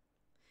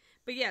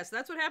 But yes,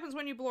 that's what happens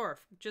when you blorf.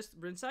 Just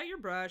rinse out your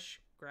brush,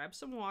 grab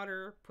some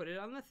water, put it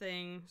on the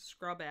thing,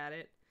 scrub at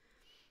it.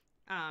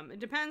 It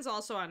depends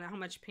also on how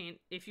much paint.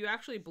 If you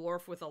actually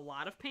blorf with a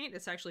lot of paint,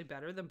 it's actually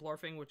better than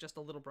blorfing with just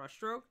a little brush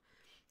stroke.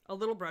 A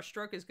little brush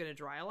stroke is going to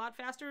dry a lot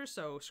faster,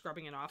 so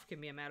scrubbing it off can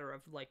be a matter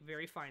of like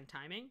very fine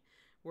timing.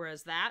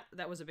 Whereas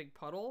that was a big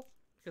puddle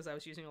because I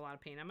was using a lot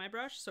of paint on my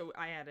brush, so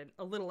I had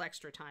a little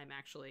extra time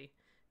actually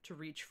to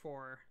reach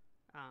for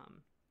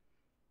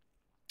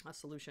a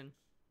solution.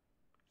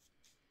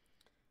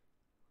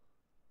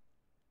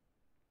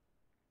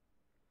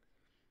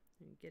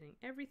 And getting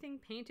everything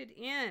painted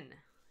in.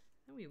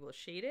 Then we will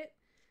shade it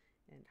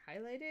and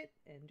highlight it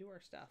and do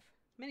our stuff.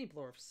 Many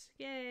blorfs.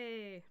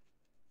 Yay!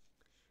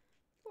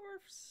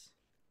 Blorfs.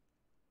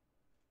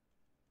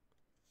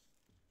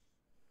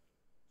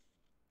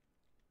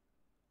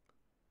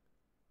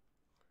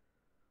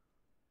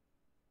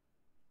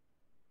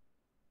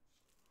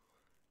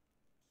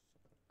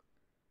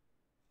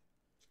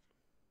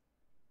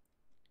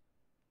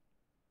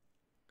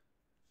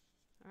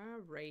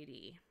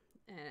 Alrighty.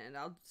 And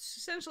I'll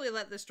essentially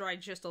let this dry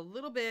just a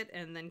little bit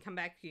and then come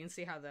back. You can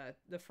see how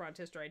the front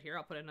is dried here.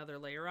 I'll put another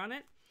layer on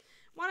it.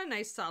 Want a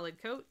nice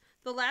solid coat.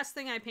 The last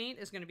thing I paint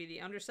is going to be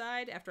the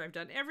underside. After I've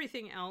done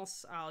everything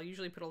else, I'll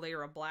usually put a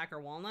layer of black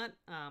or walnut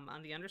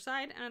on the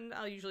underside, and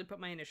I'll usually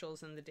put my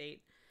initials and the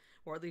date,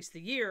 or at least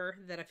the year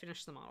that I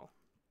finished the model.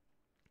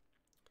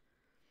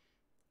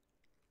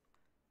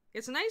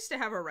 It's nice to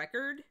have a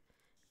record,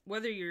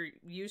 whether you're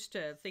used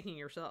to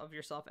thinking of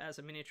yourself as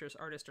a miniatures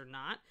artist or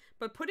not,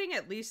 but putting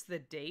at least the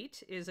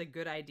date is a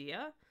good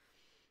idea,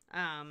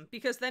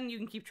 because then you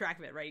can keep track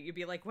of it, right? You'd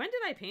be like, when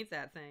did I paint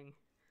that thing?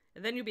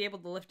 And then you'll be able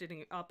to lift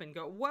it up and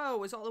go, whoa, it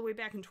was all the way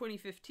back in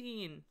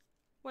 2015.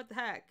 What the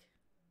heck?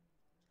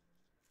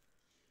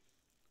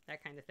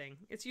 That kind of thing.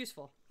 It's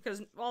useful,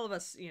 because all of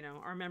us, you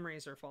know, our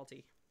memories are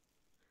faulty.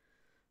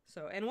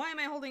 So, and why am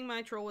I holding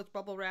my troll with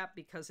bubble wrap?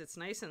 Because it's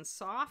nice and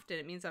soft, and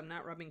it means I'm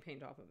not rubbing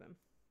paint off of him.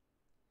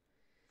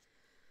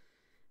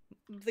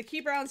 The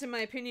key browns, in my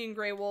opinion,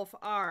 Grey Wolf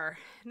are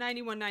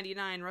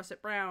 9199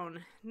 Russet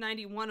Brown,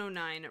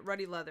 9109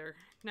 Ruddy Leather,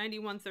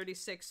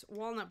 9136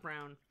 Walnut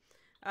Brown.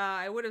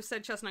 I would have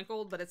said Chestnut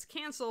Gold, but it's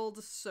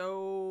canceled,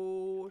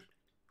 so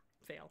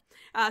fail.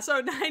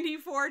 So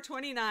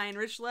 94.29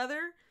 rich leather,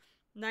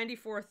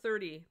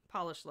 94.30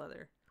 polished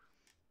leather.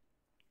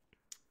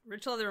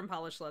 Rich leather and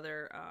polished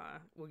leather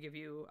will give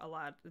you a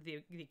lot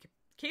the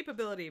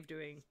capability of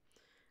doing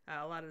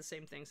a lot of the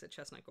same things that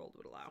chestnut gold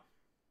would allow.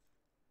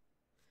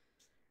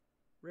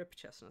 Rip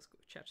chestnut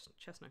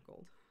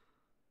gold.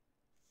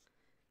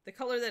 The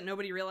color that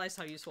nobody realized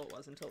how useful it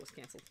was until it was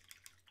canceled.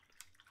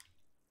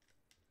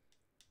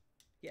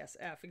 Yes,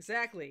 F,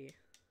 exactly.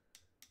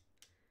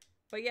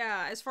 But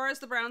yeah, as far as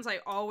the browns, I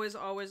always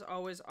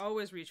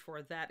reach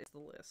for, that is the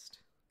list.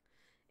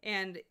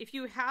 And if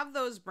you have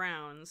those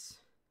browns,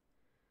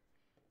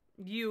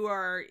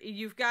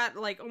 you've got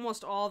like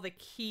almost all the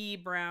key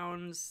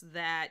browns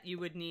that you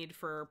would need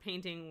for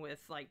painting with,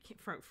 like,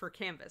 for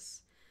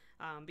canvas.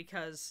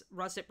 Because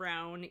russet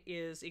brown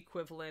is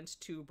equivalent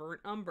to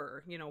burnt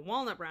umber. You know,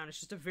 walnut brown is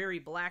just a very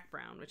black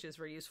brown, which is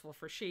very useful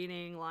for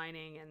shading,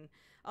 lining, and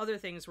other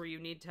things where you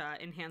need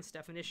to enhance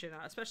definition,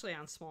 especially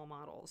on small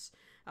models.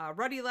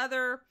 Ruddy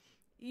leather,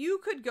 you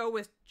could go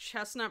with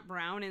chestnut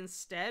brown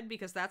instead,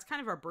 because that's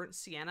kind of our burnt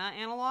sienna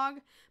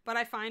analog, but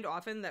I find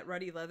often that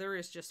ruddy leather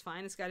is just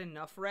fine. It's got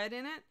enough red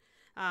in it.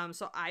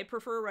 So I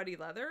prefer ruddy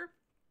leather.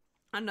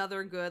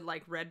 Another good,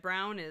 like, red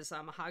brown is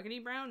mahogany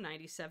brown,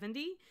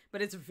 90/70,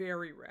 but it's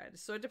very red.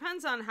 So it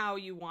depends on how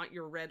you want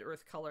your red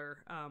earth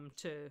color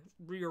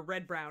your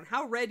red brown,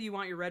 how red you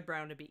want your red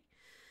brown to be.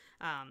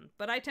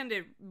 But I tend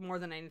to, more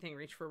than anything,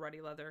 reach for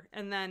ruddy leather.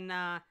 And then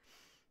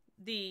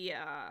the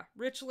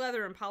rich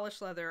leather and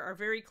polished leather are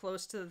very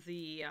close to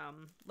the,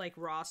 like,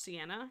 raw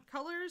sienna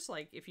colors.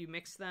 Like, if you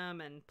mix them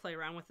and play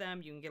around with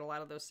them, you can get a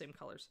lot of those same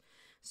colors.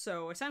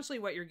 So essentially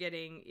what you're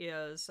getting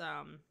is...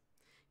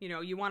 you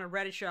know, you want a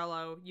reddish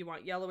yellow, you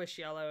want yellowish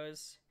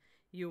yellows,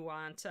 you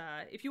want,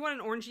 if you want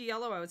an orangey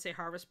yellow, I would say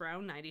Harvest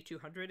Brown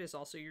 9200 is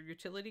also your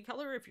utility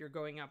color if you're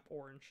going up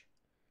orange.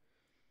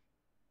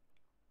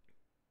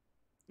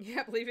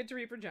 Yep, leave it to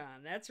Reaper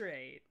John, that's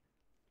right.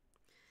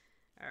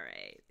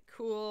 Alright,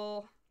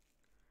 cool.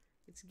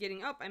 It's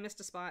getting up, I missed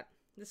a spot.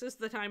 This is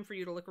the time for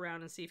you to look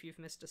around and see if you've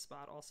missed a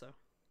spot also.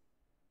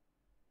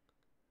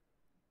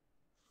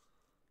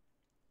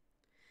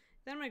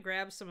 Then I'm going to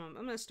grab I'm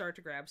going to start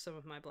to grab some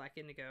of my black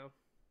indigo.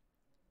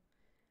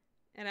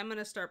 And I'm going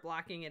to start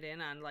blocking it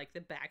in on, like, the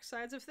back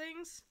sides of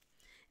things.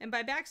 And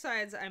by back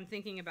sides, I'm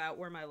thinking about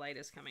where my light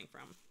is coming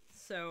from.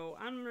 So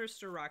on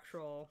Mr. Rock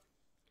Troll,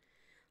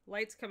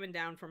 light's coming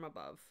down from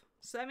above.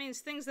 So that means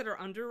things that are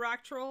under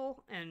Rock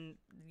Troll and,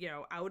 you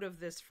know, out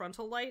of this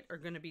frontal light are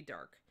going to be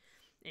dark.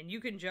 And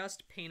you can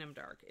just paint them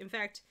dark. In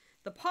fact,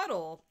 the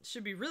puddle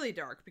should be really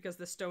dark because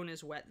the stone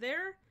is wet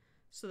there.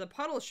 So the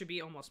puddle should be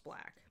almost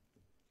black.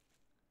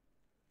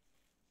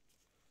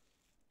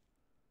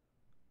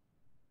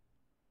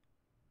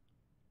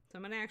 So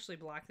I'm going to actually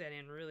block that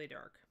in really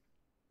dark.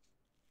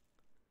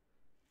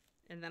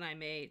 And then I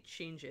may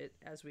change it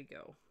as we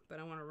go. But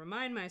I want to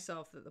remind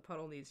myself that the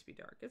puddle needs to be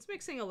dark. It's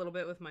mixing a little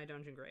bit with my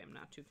Dungeon Gray. I'm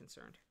not too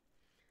concerned.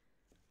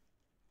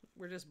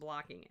 We're just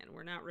blocking in.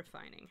 We're not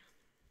refining.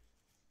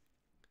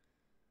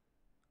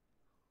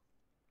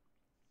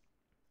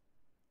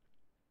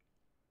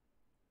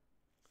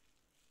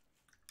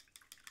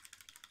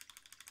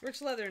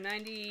 Rich leather,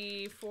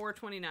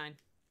 94.29.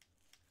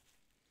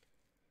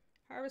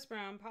 Harvest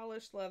brown,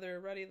 polished leather,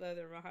 ruddy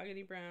leather,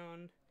 mahogany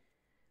brown.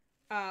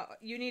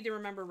 You need to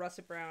remember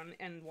russet brown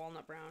and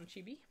walnut brown,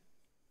 Chibi.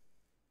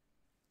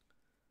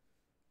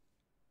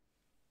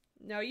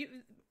 No,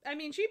 I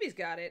mean, Chibi's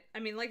got it. I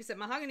mean, like I said,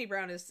 mahogany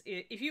brown is,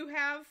 if you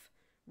have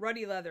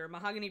ruddy leather,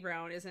 mahogany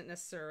brown isn't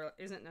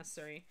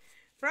necessary.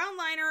 Brown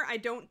liner, I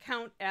don't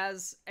count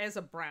as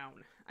a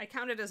brown. I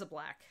count it as a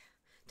black.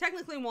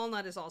 Technically,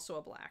 walnut is also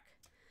a black.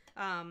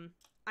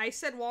 I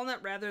said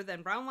walnut rather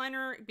than brown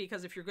liner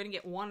because if you're going to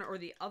get one or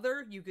the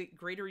other, you get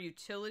greater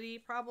utility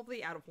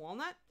probably out of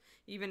walnut,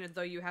 even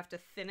though you have to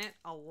thin it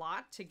a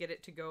lot to get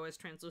it to go as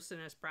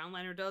translucent as brown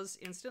liner does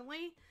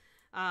instantly.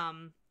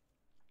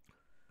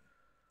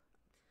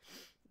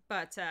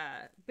 But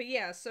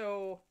yeah,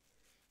 so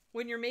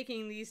when you're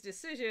making these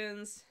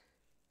decisions,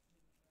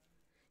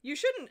 you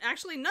shouldn't,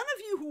 actually, none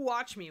of you who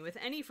watch me with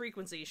any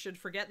frequency should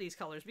forget these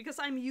colors because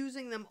I'm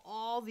using them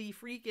all the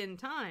freaking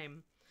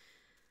time.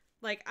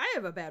 Like, I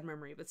have a bad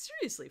memory, but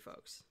seriously,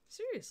 folks.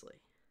 Seriously.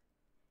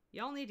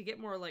 Y'all need to get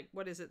more, like,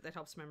 what is it that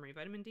helps memory?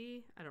 Vitamin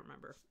D? I don't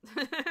remember.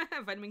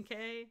 Vitamin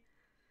K?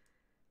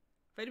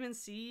 Vitamin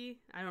C?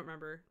 I don't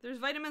remember. There's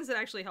vitamins that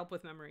actually help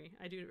with memory.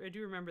 I do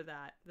remember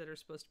that are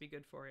supposed to be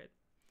good for it.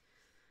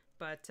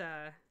 But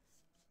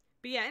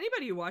yeah,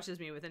 anybody who watches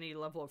me with any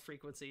level of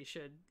frequency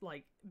should,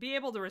 like, be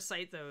able to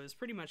recite those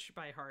pretty much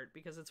by heart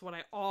because it's what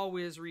I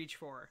always reach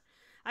for.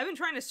 I've been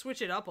trying to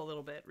switch it up a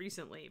little bit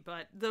recently,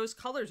 but those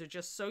colors are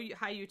just so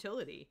high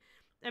utility.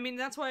 I mean,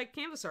 that's why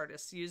canvas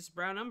artists use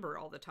brown umber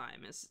all the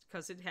time, is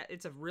because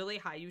it's a really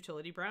high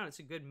utility brown. It's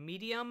a good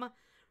medium,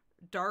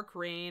 dark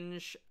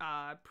range,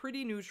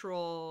 pretty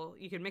neutral.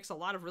 You can mix a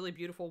lot of really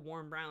beautiful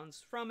warm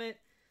browns from it.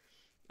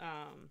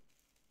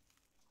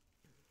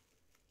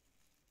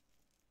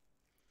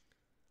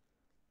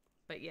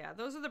 But yeah,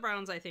 those are the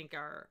browns I think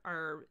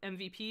are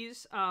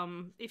MVPs.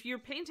 If you're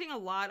painting a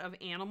lot of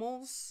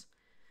animals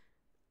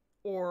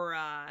or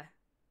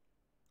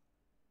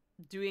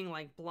doing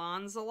like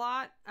blondes a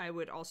lot, I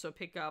would also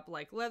pick up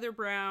like leather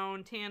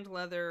brown, tanned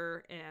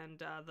leather, and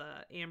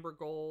the amber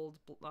gold,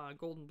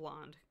 golden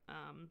blonde.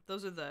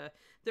 Those are the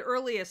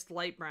earliest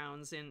light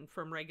browns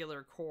from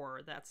regular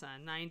core. That's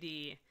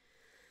 90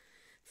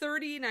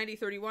 30, 90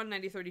 31,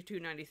 90 32,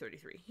 90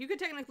 33. You could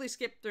technically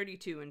skip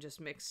 32 and just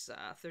mix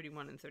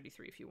 31 and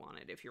 33 if you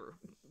wanted, if you're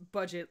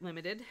budget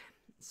limited.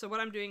 So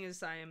what I'm doing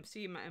is I'm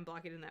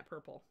blocking in that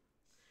purple,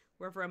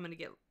 wherever I'm going to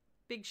get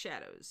big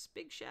shadows.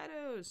 Big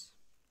shadows.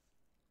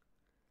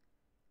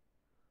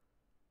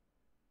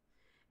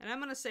 And I'm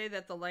going to say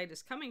that the light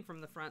is coming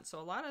from the front, so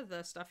a lot of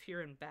the stuff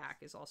here in back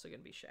is also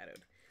going to be shadowed.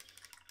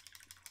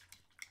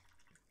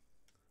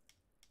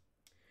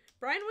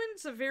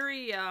 Brinewood's a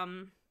very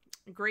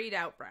grayed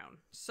out brown.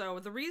 So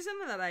the reason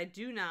that I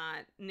do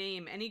not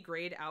name any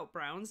grayed out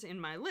browns in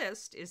my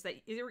list is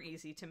that they're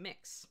easy to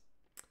mix.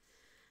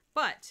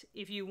 But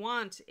if you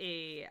want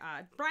a...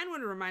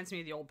 Brinewood reminds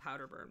me of the old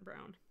powder burn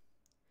brown.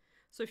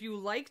 So if you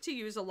like to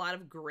use a lot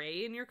of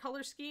gray in your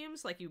color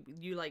schemes, like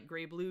you like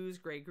gray blues,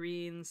 gray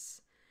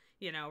greens,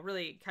 you know,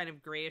 really kind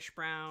of grayish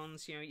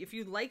browns, you know, if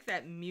you like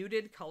that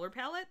muted color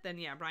palette, then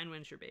yeah,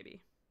 Brinewood's your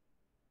baby.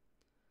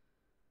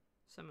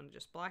 So I'm going to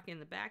just block in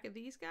the back of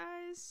these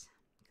guys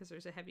because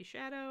there's a heavy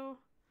shadow.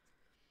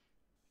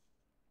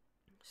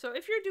 So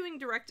if you're doing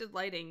directed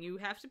lighting, you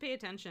have to pay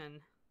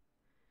attention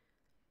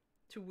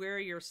to where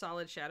your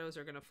solid shadows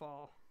are going to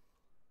fall.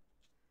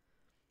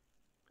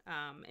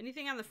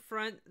 Anything on the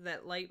front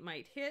that light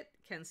might hit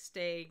can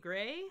stay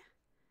gray,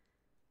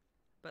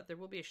 but there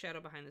will be a shadow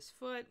behind this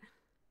foot.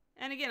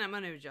 And again, I'm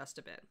going to adjust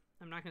a bit.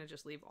 I'm not going to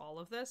just leave all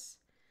of this.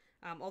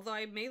 Although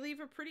I may leave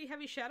a pretty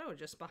heavy shadow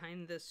just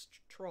behind this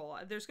troll.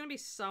 There's going to be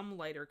some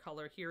lighter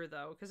color here,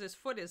 though, because his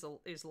foot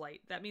is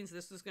light. That means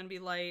this is going to be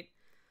light.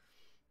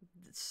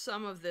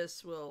 Some of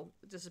this will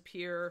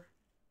disappear.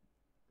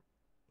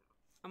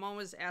 I'm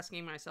always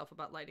asking myself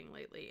about lighting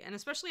lately, and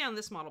especially on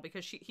this model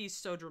because he's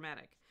so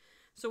dramatic.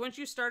 So once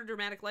you start a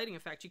dramatic lighting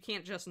effect, you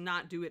can't just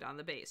not do it on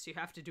the base. You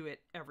have to do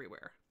it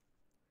everywhere.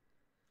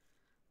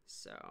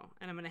 So,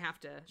 and I'm going to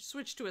have to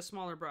switch to a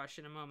smaller brush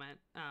in a moment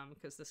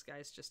because this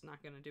guy's just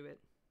not going to do it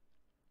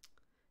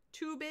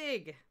too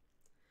big.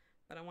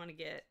 But I want to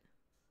get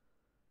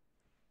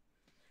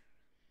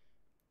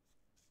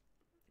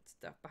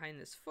stuff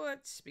behind this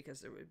foot because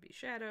there would be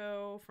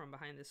shadow from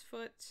behind this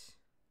foot.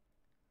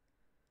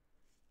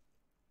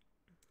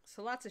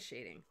 So lots of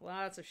shading,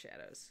 lots of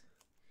shadows.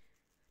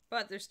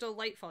 But there's still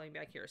light falling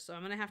back here, so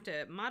I'm going to have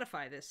to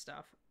modify this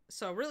stuff.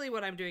 So really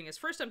what I'm doing is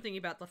first I'm thinking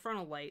about the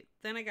frontal light,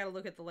 then I got to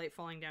look at the light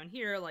falling down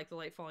here, like the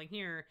light falling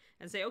here,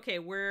 and say, okay,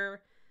 where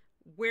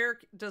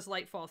does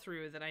light fall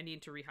through that I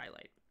need to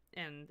rehighlight,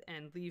 and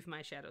leave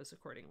my shadows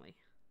accordingly.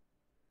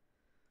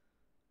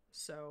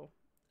 So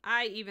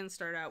I even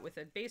start out with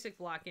a basic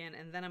block in,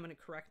 and then I'm going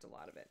to correct a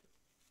lot of it.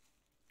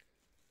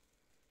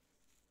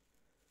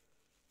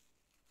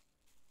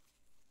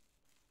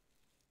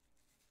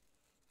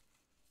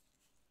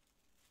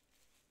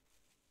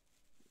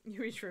 You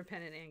reach for a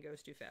pen and Anne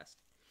goes too fast.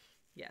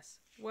 Yes.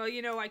 Well,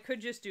 you know, I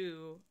could just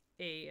do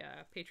a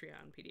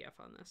Patreon PDF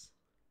on this.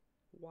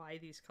 Why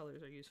these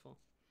colors are useful.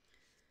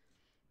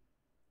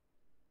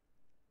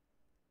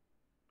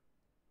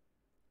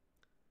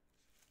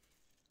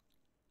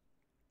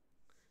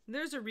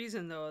 There's a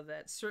reason, though,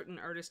 that certain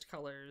artist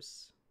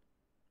colors,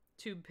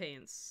 tube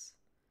paints,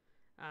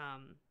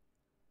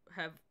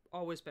 have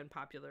always been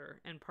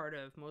popular and part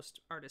of most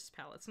artists'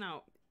 palettes.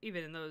 Now,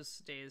 even in those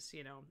days,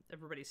 you know,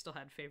 everybody still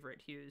had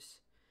favorite hues.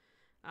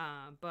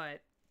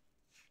 But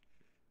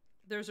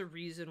there's a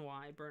reason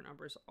why burnt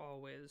umber's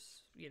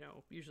always, you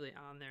know, usually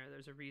on there.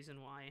 There's a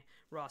reason why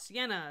raw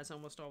sienna is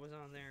almost always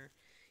on there,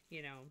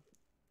 you know,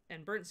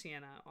 and burnt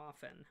sienna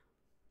often,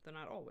 though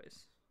not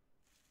always.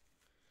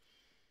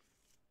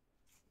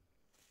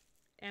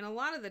 And a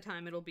lot of the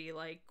time it'll be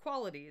like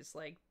qualities,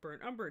 like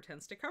burnt umber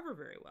tends to cover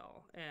very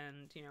well.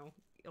 And, you know,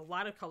 a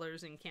lot of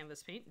colors in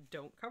canvas paint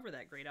don't cover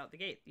that grade out the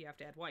gate. You have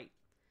to add white.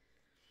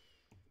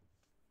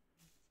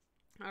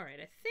 All right,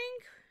 I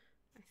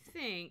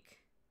think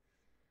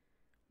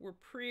we're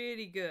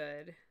pretty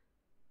good.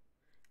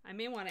 I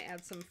may want to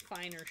add some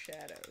finer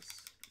shadows.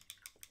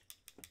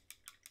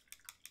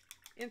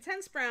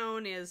 Intense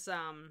brown is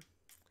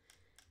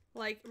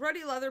like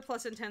ruddy leather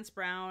plus intense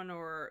brown,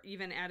 or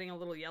even adding a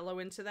little yellow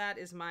into that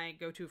is my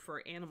go-to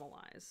for animal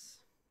eyes.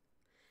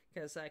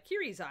 Because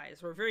Kiri's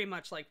eyes were very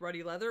much like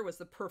ruddy leather was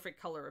the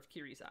perfect color of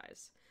Kiri's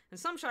eyes. And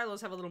some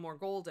Shilohs have a little more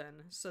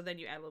golden, so then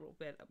you add a little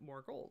bit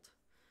more gold.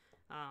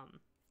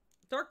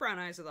 Dark brown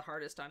eyes are the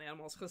hardest on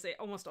animals because they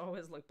almost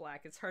always look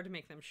black. It's hard to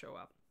make them show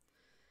up.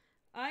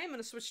 I am going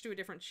to switch to a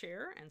different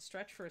chair and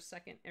stretch for a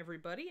second,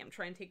 everybody. I'm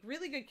trying to take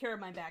really good care of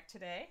my back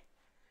today.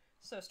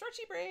 So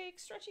stretchy break,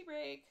 stretchy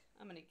break.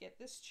 I'm going to get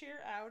this chair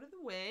out of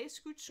the way.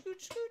 Scooch,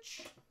 scooch,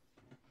 scooch.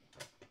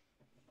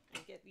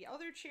 And get the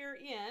other chair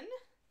in.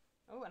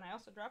 Oh, and I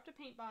also dropped a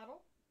paint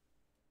bottle.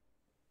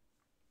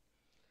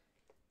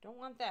 Don't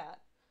want that.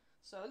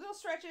 So little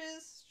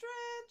stretches,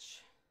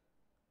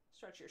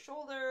 stretch your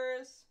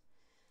shoulders,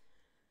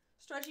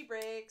 stretchy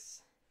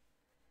breaks.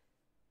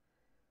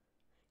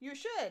 You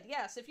should,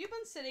 yes. If you've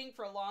been sitting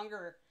for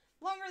longer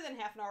than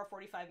half an hour,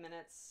 45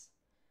 minutes,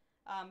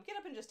 get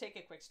up and just take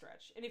a quick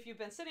stretch. And if you've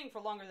been sitting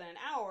for longer than an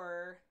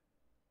hour,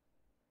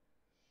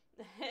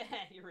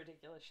 you're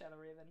ridiculous, Shadow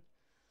Raven.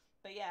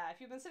 But yeah, if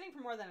you've been sitting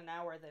for more than an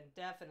hour, then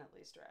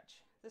definitely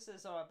stretch. This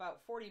is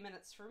about 40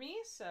 minutes for me,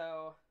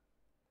 so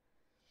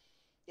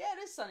yeah,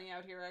 it is sunny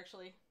out here,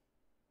 actually.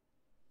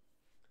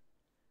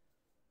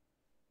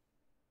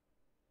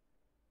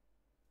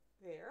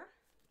 There.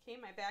 Okay,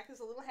 my back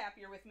is a little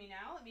happier with me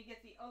now. Let me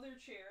get the other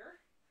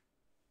chair.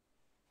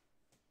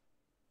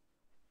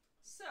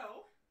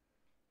 So,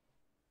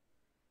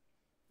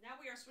 now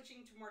we are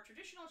switching to more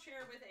traditional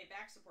chair with a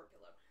back support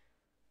pillow.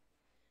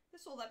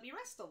 This will let me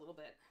rest a little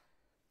bit.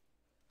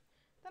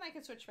 Then I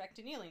can switch back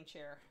to kneeling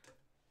chair.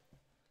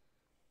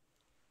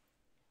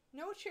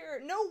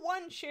 No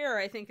one chair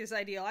I think is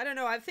ideal. I don't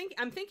know. I'm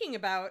thinking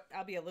about,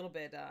 I'll be a little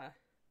bit,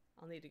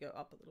 I'll need to go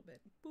up a little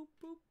bit. Boop,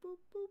 boop, boop,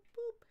 boop,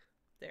 boop.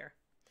 There.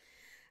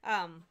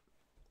 I'm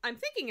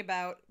thinking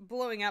about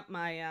blowing up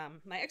my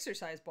my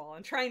exercise ball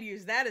and trying to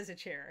use that as a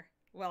chair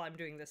while I'm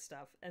doing this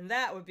stuff. And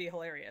that would be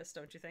hilarious,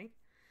 don't you think?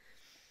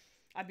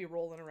 I'd be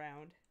rolling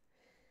around.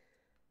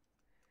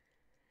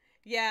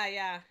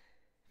 Yeah,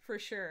 for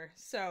sure.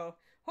 So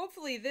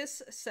hopefully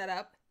this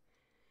setup,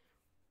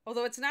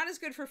 although it's not as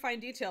good for fine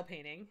detail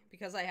painting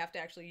because I have to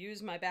actually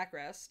use my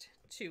backrest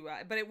to,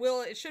 but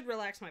it should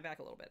relax my back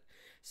a little bit.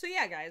 So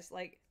yeah, guys,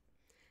 like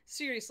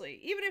seriously,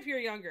 even if you're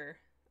younger,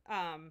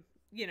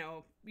 you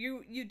know,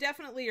 you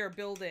definitely are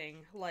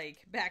building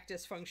like back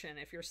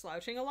dysfunction if you're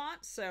slouching a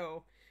lot.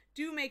 So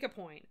do make a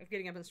point of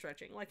getting up and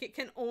stretching. Like it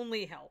can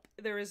only help.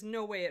 There is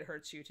no way it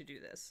hurts you to do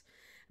this.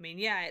 I mean,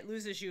 yeah, it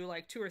loses you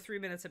like 2 or 3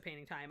 minutes of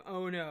painting time.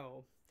 Oh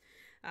no.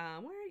 Maybe I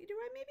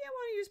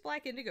want to use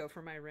black indigo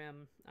for my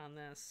rim on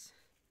this.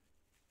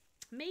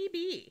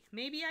 Maybe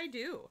I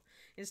do.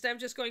 Instead of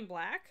just going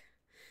black.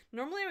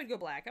 Normally I would go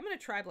black. I'm going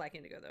to try black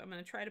indigo though. I'm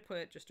going to try to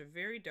put just a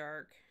very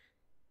dark,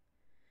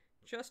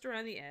 just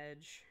around the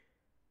edge.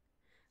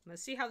 I'm going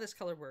to see how this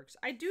color works.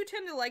 I do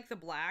tend to like the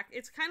black.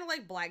 It's kind of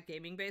like black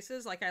gaming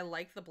bases. Like I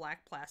like the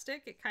black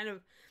plastic. It kind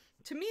of,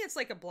 to me, it's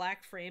like a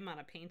black frame on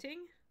a painting.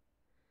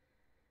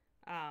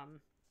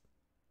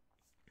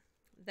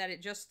 That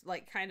it just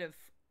like kind of,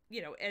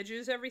 you know,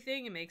 edges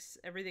everything and makes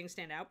everything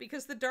stand out,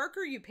 because the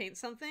darker you paint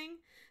something,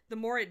 the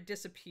more it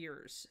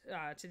disappears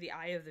to the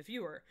eye of the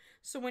viewer.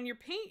 So when you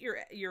paint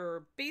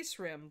your base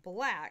rim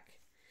black,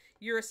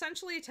 you're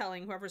essentially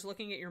telling whoever's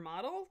looking at your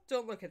model,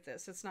 don't look at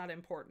this, it's not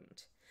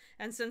important.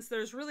 And since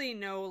there's really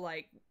no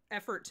like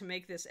effort to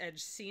make this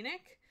edge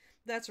scenic,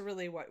 that's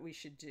really what we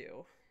should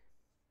do.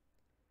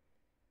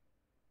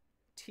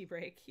 Tea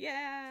break.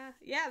 Yeah,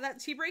 that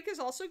tea break is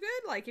also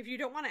good. Like if you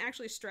don't want to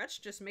actually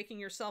stretch, just making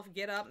yourself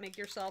get up, make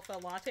yourself a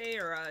latte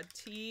or a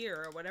tea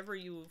or whatever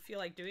you feel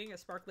like doing, a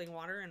sparkling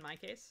water in my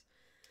case.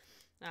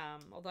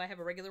 Although I have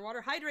a regular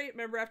water. Hydrate.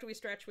 Remember, after we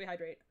stretch, we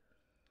hydrate.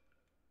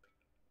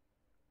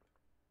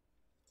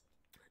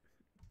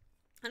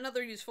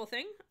 Another useful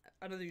thing,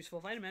 another useful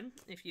vitamin,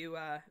 if you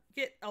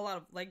get a lot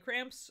of leg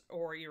cramps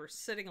or you're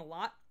sitting a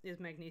lot, is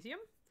magnesium.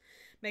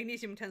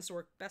 Magnesium tends to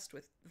work best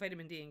with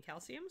vitamin D and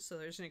calcium, so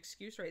there's an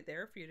excuse right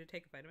there for you to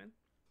take a vitamin.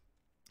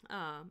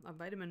 A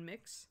vitamin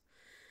mix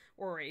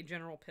or a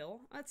general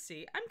pill. Let's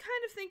see. I'm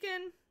kind of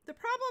thinking the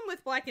problem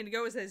with black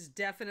indigo is that it's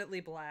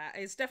definitely black.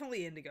 It's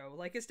definitely indigo.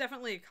 Like it's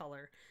definitely a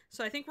color.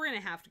 So I think we're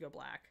going to have to go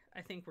black.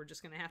 I think we're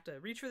just going to have to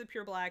reach for the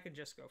pure black and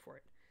just go for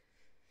it.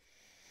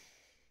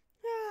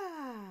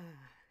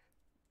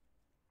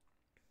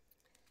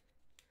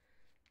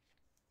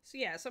 So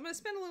yeah, so I'm going to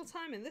spend a little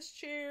time in this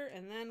chair,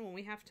 and then when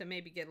we have to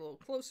maybe get a little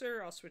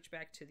closer, I'll switch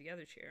back to the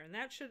other chair. And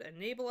that should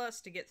enable us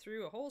to get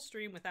through a whole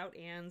stream without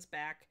Anne's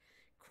back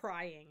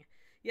crying.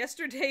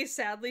 Yesterday,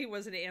 sadly,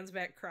 wasn't Anne's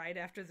back cried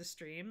after the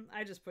stream.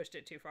 I just pushed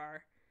it too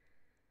far.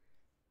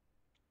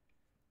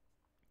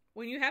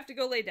 When you have to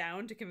go lay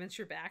down to convince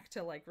your back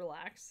to, like,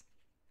 relax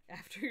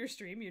after your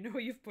stream, you know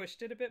you've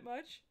pushed it a bit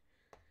much.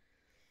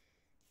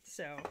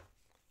 So,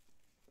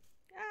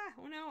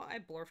 oh no, I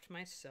blurfed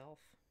myself.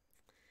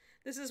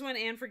 This is when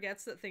Anne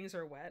forgets that things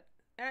are wet.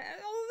 Although there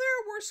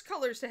are worse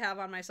colors to have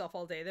on myself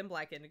all day than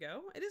black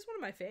indigo. It is one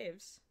of my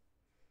faves.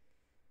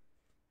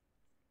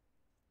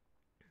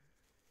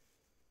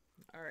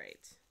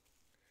 Alright.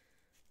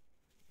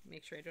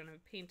 Make sure I don't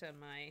have paint on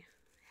my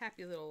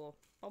happy little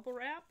bubble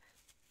wrap.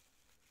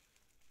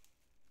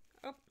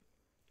 Oh.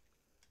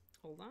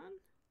 Hold on.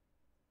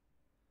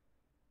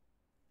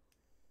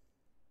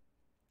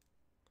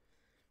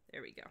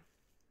 There we go.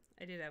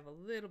 I did have a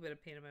little bit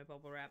of paint on my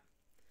bubble wrap.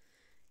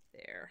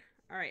 There.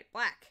 All right,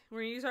 black. We're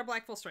going to use our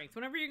black full strength.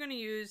 Whenever you're going to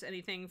use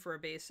anything for a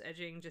base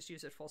edging, just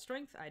use it full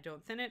strength. I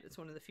don't thin it. It's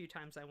one of the few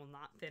times I will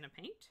not thin a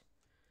paint.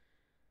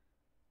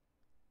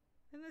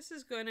 And this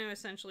is going to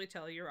essentially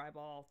tell your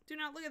eyeball, do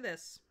not look at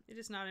this. It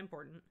is not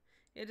important.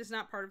 It is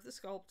not part of the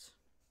sculpt.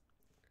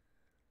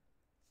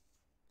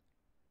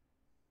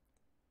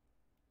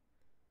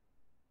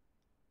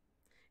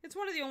 It's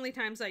one of the only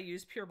times I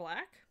use pure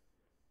black.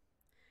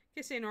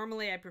 I say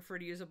normally I prefer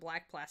to use a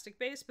black plastic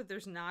base, but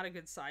there's not a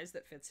good size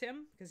that fits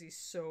him because he's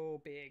so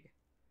big.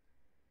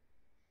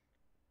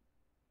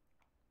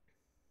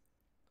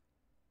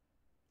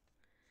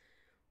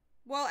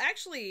 Well,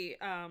 actually,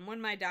 when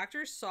my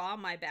doctor saw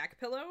my back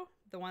pillow,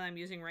 the one I'm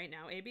using right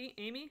now,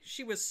 Amy,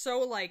 she was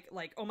so like,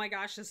 oh my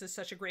gosh, this is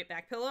such a great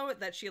back pillow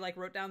that she like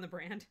wrote down the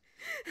brand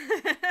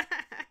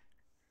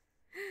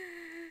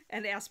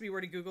and asked me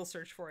where to Google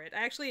search for it.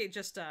 I actually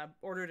just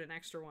ordered an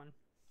extra one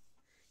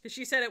because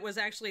she said it was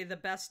actually the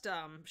best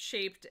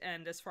shaped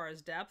and as far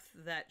as depth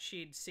that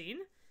she'd seen.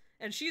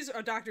 And she's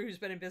a doctor who's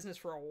been in business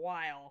for a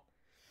while.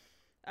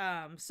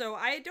 So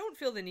I don't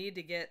feel the need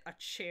to get a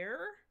chair,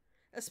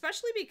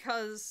 especially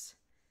because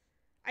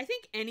I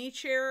think any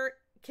chair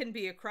can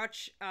be a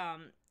crutch.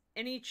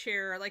 Any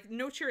chair, like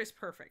no chair is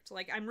perfect.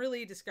 Like I'm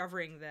really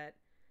discovering that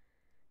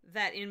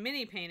in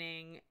mini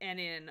painting and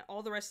in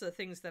all the rest of the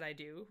things that I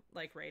do,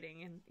 like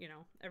writing and, you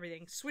know,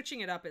 everything, switching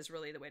it up is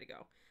really the way to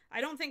go.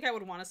 I don't think I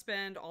would want to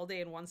spend all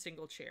day in one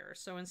single chair.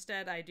 So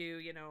instead I do,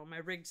 you know, my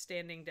rigged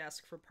standing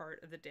desk for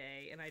part of the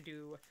day. And I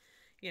do,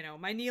 you know,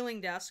 my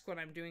kneeling desk when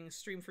I'm doing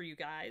stream for you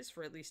guys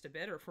for at least a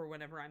bit or for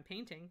whenever I'm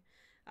painting.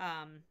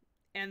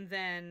 And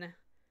then,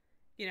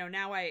 you know,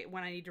 now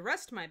when I need to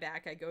rest my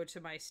back, I go to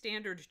my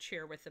standard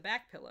chair with the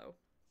back pillow.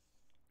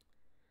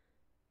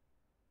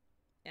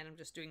 And I'm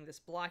just doing this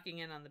blocking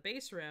in on the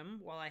base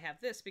rim while I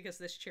have this because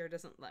this chair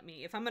doesn't let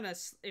me. If I'm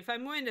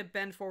going to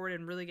bend forward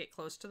and really get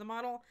close to the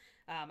model,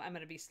 I'm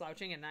going to be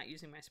slouching and not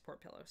using my support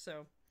pillow.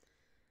 So,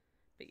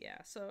 but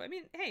yeah. So, I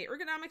mean, hey,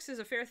 ergonomics is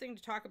a fair thing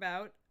to talk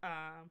about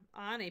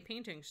on a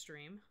painting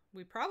stream.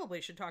 We probably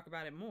should talk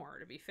about it more,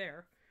 to be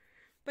fair.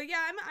 But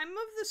yeah, I'm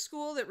of the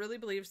school that really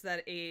believes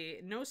that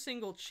no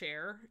single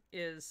chair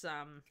is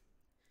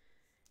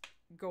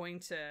going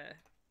to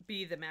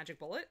be the magic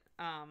bullet.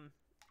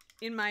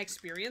 In my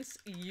experience,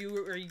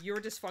 your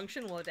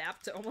dysfunction will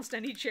adapt to almost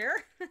any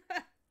chair.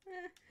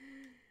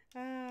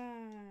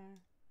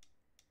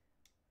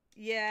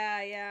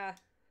 Yeah.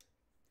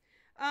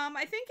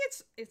 I think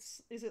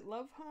is it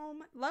Love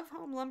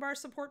Home lumbar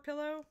support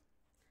pillow?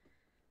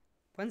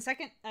 1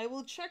 second, I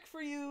will check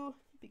for you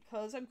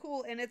because I'm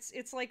cool, and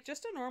it's like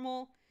just a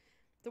normal.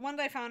 The one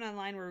that I found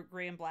online were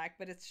gray and black,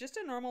 but it's just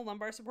a normal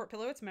lumbar support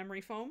pillow. It's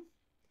memory foam.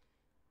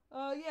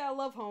 Yeah,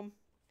 Love Home.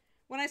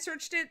 When I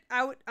searched it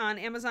out on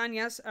Amazon,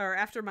 or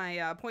after my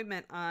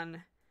appointment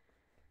on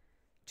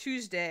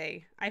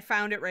Tuesday, I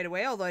found it right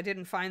away, although I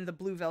didn't find the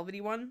blue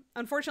velvety one.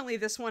 Unfortunately,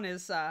 this one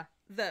is,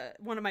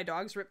 one of my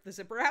dogs ripped the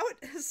zipper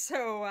out,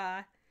 so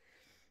I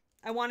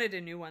wanted a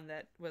new one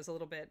that was a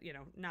little bit, you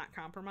know, not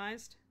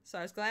compromised. So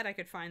I was glad I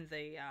could find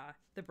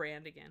the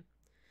brand again.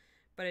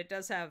 But it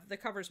does have, the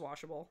cover's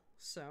washable,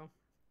 so...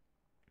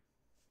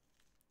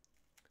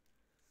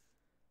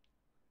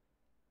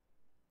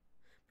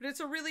 But it's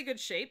a really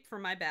good shape for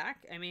my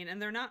back. I mean, and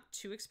they're not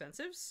too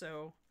expensive,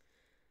 so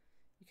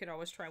you could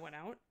always try one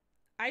out.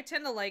 I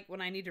tend to like,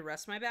 when I need to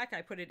rest my back,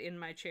 I put it in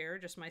my chair,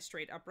 just my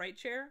straight upright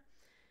chair,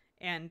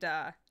 and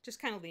just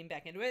kind of lean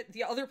back into it.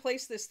 The other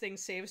place this thing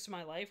saves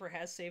my life, or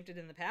has saved it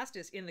in the past,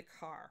 is in the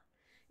car.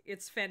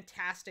 It's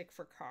fantastic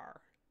for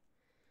car.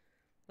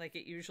 Like,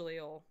 it usually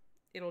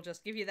it'll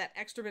just give you that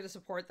extra bit of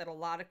support that a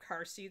lot of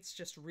car seats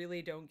just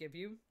really don't give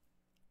you.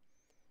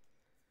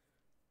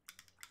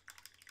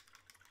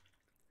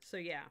 So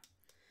yeah,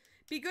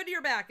 be good to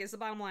your back is the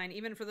bottom line,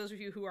 even for those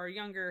of you who are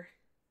younger.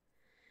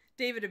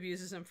 David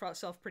abuses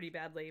himself pretty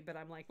badly, but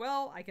I'm like,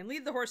 well, I can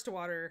lead the horse to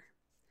water.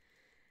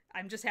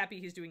 I'm just happy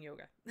he's doing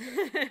yoga.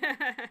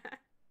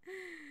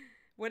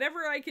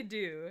 Whatever I could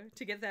do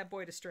to get that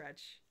boy to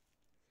stretch.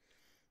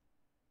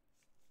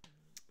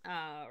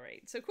 All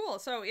right, so cool.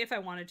 So if I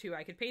wanted to,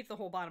 I could paint the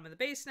whole bottom of the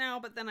base now,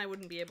 but then I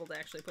wouldn't be able to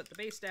actually put the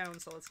base down,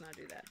 so let's not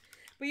do that.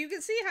 But you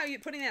can see how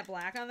putting that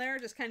black on there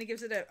just kind of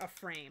gives it a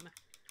frame.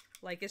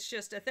 Like, it's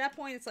just, at that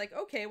point, it's like,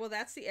 okay, well,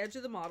 that's the edge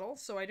of the model,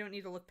 so I don't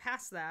need to look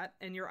past that,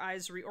 and your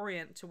eyes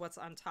reorient to what's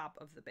on top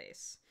of the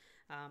base.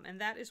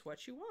 And that is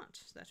what you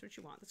want. That's what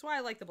you want. That's why I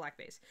like the black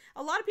base.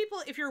 A lot of people,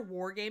 if you're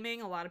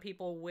wargaming, a lot of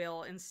people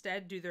will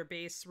instead do their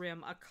base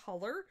rim a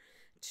color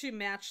to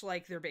match,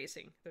 like, their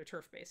basing, their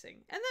turf basing.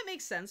 And that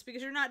makes sense,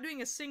 because you're not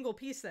doing a single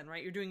piece then,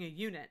 right? You're doing a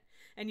unit,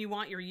 and you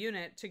want your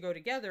unit to go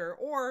together,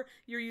 or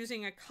you're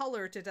using a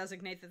color to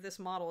designate that this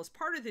model is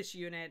part of this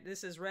unit.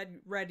 This is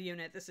red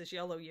unit, this is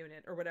yellow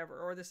unit, or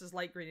whatever, or this is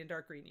light green and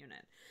dark green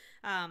unit.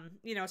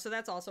 You know, so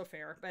that's also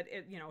fair, but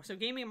you know, so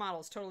gaming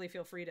models, totally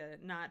feel free to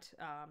not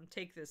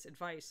take this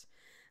advice.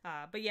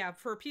 But yeah,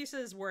 for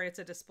pieces where it's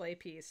a display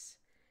piece,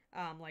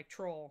 like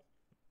Troll,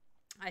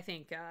 I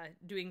think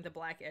doing the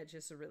black edge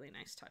is a really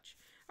nice touch.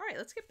 All right,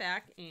 let's get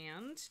back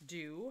and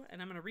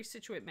I'm going to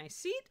resituate my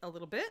seat a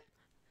little bit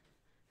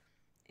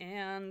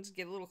and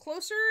get a little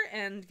closer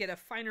and get a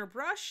finer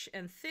brush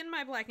and thin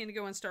my black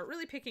indigo and start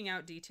really picking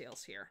out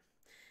details here.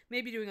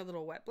 Maybe doing a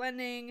little wet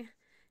blending.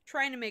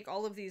 Trying to make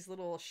all of these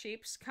little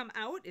shapes come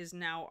out is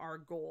now our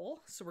goal.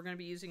 So we're going to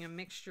be using a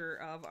mixture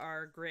of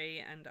our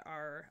gray and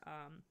our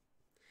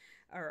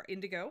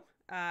indigo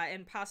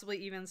and possibly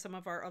even some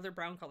of our other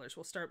brown colors.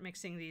 We'll start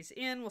mixing these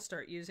in. We'll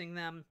start using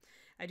them.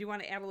 I do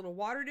want to add a little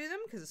water to them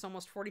because it's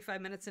almost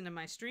 45 minutes into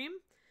my stream.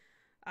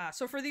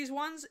 So for these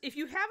ones, if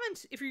you're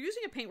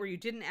using a paint where you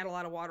didn't add a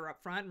lot of water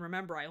up front, and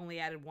remember I only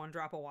added 1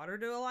 drop of water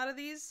to a lot of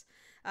these,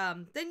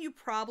 then you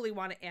probably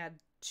want to add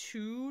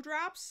 2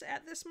 drops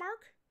at this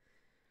mark.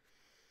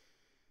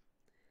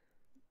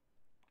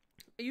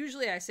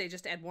 Usually I say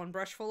just add 1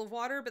 brush full of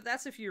water, but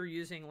that's if you're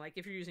using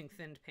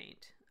thinned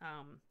paint.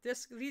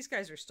 These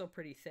guys are still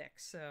pretty thick,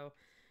 so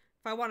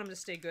if I want them to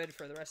stay good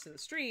for the rest of the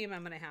stream,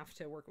 I'm going to have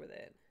to work with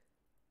it.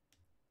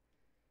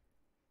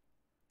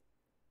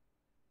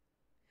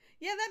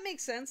 Yeah, that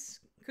makes sense,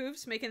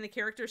 Koofs, making the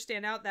character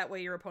stand out. That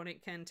way your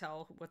opponent can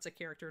tell what's a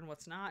character and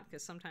what's not,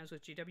 because sometimes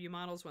with GW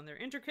models, when they're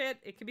intricate,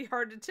 it can be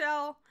hard to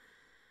tell.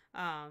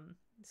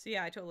 So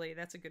yeah,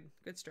 that's a good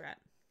strat.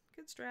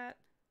 Good strat.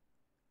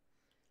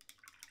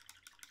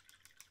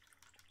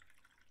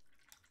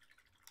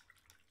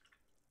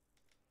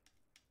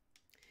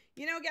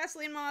 You know,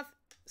 Gasoline Moth,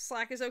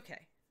 slack is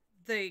okay.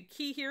 The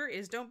key here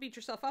is don't beat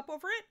yourself up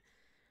over it.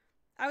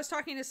 I was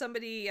talking to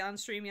somebody on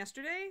stream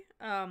yesterday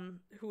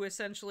who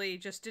essentially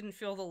just didn't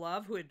feel the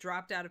love, who had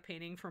dropped out of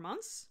painting for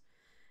months.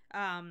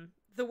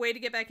 The way to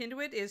get back into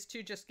it is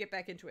to just get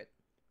back into it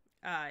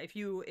if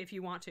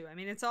you want to. I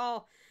mean, it's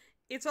all,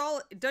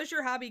 does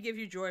your hobby give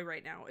you joy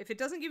right now? If it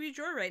doesn't give you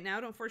joy right now,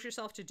 don't force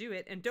yourself to do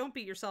it, and don't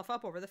beat yourself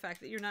up over the fact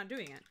that you're not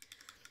doing it.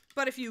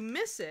 But if you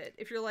miss it,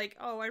 if you're like,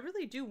 oh, I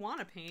really do want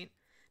to paint,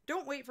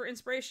 don't wait for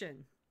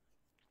inspiration.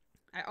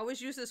 I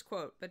always use this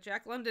quote, but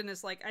Jack London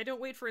is like, I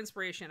don't wait for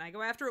inspiration. I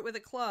go after it with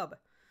a club.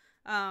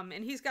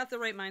 And he's got the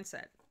right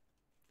mindset.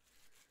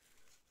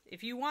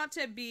 If you want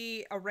to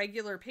be a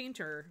regular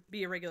painter,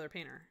 be a regular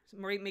painter.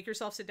 Make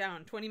yourself sit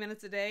down 20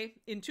 minutes a day.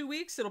 In 2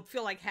 weeks, it'll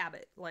feel like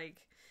habit.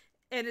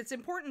 And it's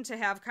important to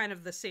have kind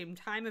of the same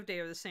time of day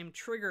or the same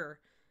trigger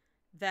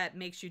that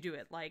makes you do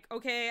it. Like,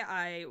 okay,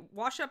 I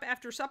wash up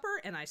after supper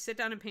and I sit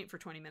down and paint for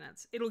 20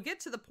 minutes. It'll get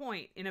to the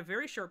point in a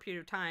very short period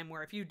of time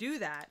where if you do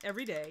that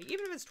every day,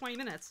 even if it's 20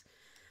 minutes,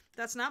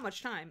 that's not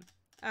much time.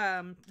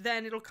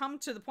 Then it'll come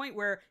to the point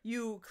where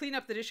you clean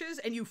up the dishes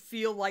and you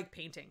feel like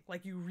painting.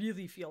 Like you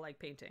really feel like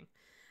painting.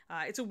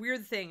 It's a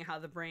weird thing how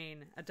the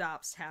brain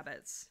adopts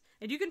habits.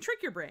 And you can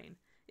trick your brain.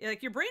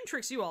 Like your brain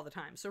tricks you all the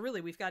time. So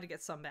really we've got to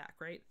get some back,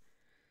 right?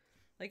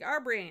 Like our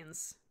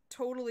brains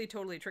totally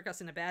trick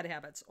us into bad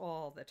habits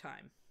all the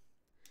time.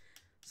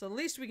 So the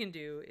least we can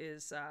do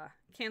is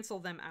cancel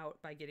them out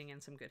by getting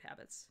in some good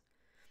habits.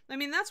 I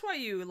mean, that's why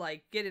you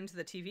get into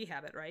the TV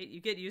habit, right?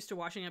 You get used to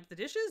washing up the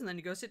dishes and then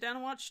you go sit down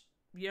and watch,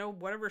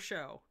 whatever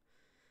show.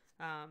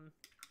 And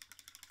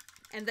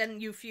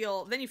then you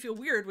feel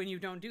weird when you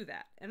don't do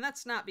that. And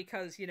that's not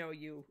because,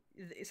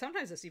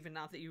 sometimes it's even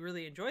not that you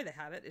really enjoy the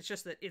habit. It's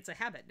just that it's a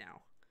habit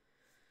now.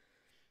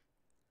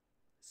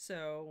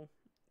 So,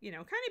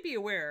 kind of be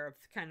aware of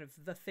kind of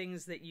the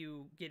things that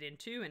you get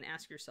into and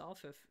ask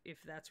yourself if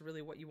that's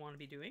really what you want to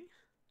be doing.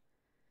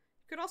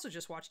 You could also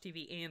just watch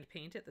TV and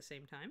paint at the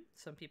same time.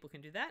 Some people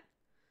can do that.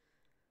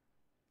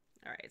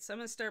 All right, so I'm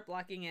going to start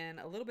blocking in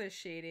a little bit of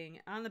shading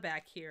on the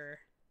back here.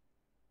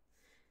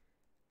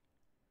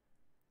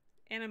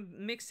 And I'm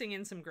mixing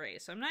in some gray.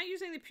 So I'm not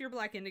using the pure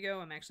black indigo.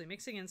 I'm actually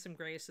mixing in some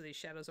gray so these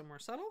shadows are more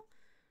subtle.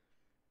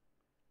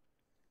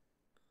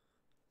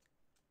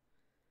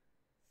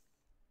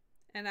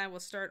 And I will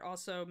start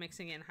also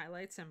mixing in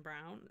highlights and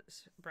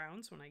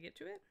browns when I get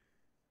to it.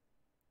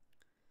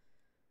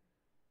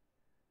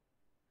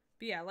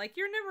 But yeah,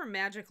 you're never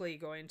magically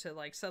going to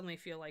suddenly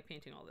feel like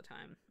painting all the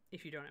time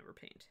if you don't ever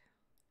paint.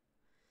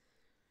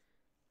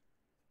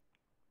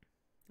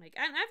 And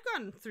I've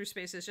gone through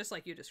spaces just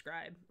like you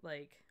described,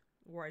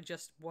 where I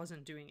just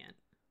wasn't doing it.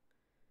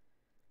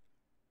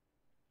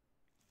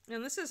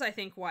 And this is, I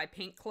think, why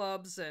paint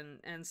clubs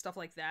and stuff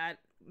like that,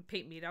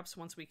 paint meetups,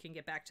 once we can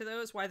get back to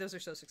those, why those are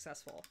so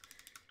successful,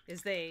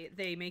 is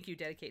they make you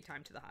dedicate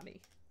time to the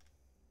hobby.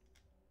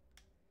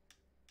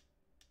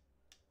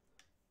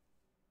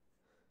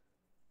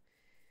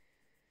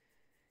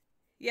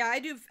 Yeah,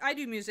 I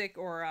do music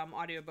or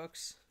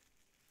audiobooks.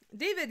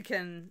 David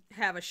can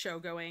have a show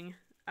going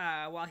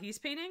while he's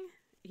painting.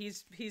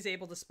 He's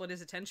able to split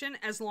his attention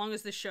as long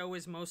as the show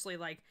is mostly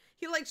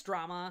he likes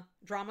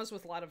dramas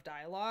with a lot of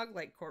dialogue,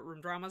 like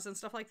courtroom dramas and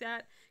stuff like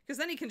that, because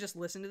then he can just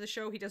listen to the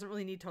show. He doesn't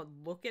really need to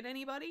look at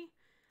anybody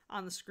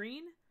on the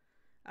screen.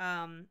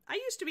 I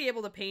used to be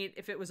able to paint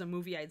if it was a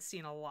movie I'd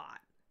seen a lot.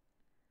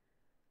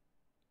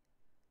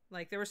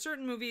 There were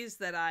certain movies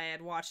that I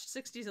had watched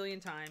 60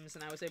 zillion times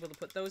and I was able to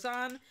put those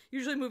on.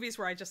 Usually movies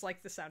where I just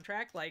like the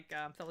soundtrack, like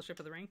Fellowship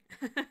of the Ring.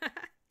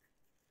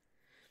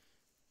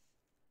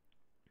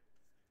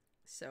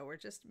 So we're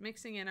just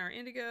mixing in our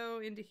indigo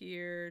into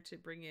here to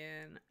bring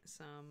in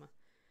some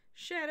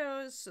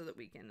shadows so that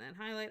we can then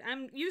highlight.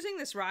 I'm using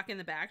this rock in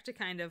the back to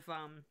kind of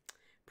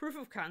proof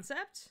of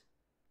concept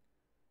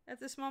at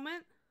this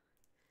moment.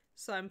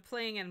 So I'm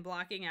playing and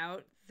blocking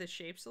out the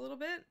shapes a little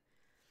bit.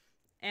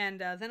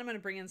 And then I'm going to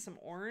bring in some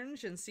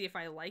orange and see if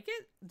I like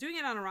it. Doing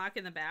it on a rock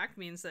in the back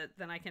means that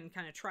then I can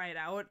kind of try it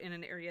out in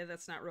an area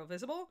that's not real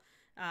visible.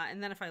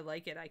 And then if I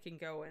like it, I can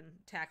go and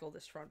tackle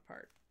this front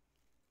part.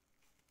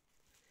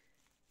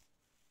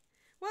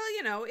 Well,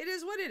 you know, it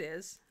is what it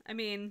is. I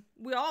mean,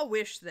 we all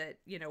wish that,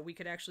 you know, we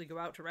could actually go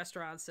out to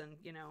restaurants and,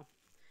 you know,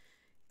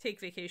 take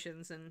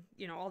vacations and,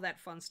 you know, all that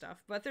fun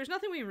stuff. But there's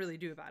nothing we can really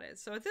do about it.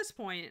 So at this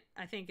point,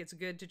 I think it's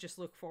good to just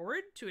look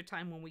forward to a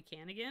time when we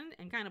can again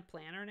and kind of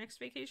plan our next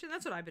vacation.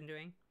 That's what I've been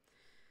doing.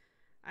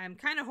 I'm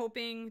kind of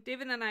hoping,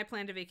 David and I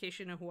planned a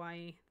vacation in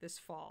Hawaii this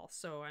fall.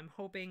 So I'm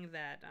hoping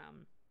that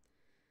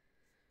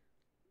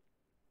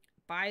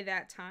by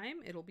that time,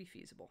 it'll be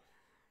feasible.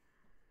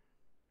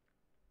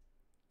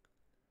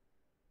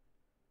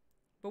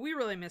 But we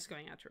really miss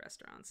going out to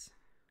restaurants.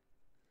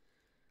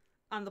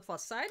 On the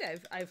plus side,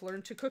 I've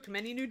learned to cook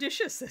many new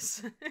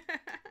dishes.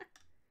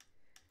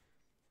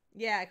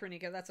 Yeah,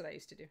 Kronika, that's what I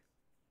used to do.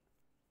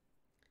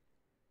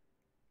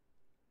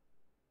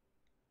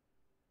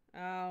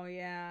 Oh,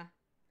 yeah.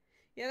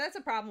 Yeah, that's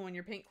a problem when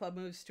your paint club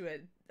moves to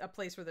a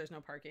place where there's no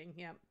parking.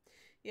 Yep.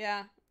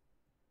 Yeah.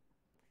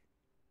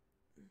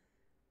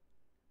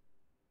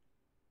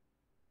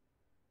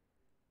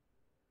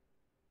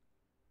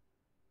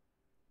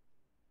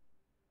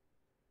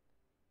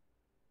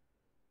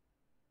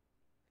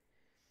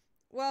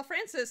 Well,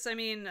 Francis, I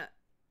mean,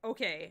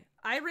 okay,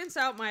 I rinse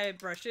out my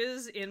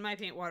brushes in my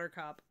paint water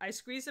cup. I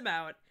squeeze them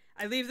out.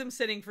 I leave them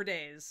sitting for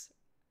days.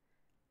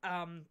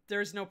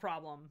 There's no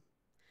problem.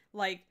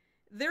 Like,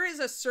 there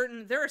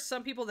are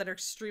some people that are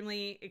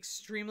extremely,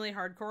 extremely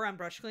hardcore on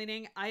brush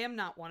cleaning. I am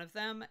not one of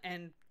them,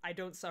 and I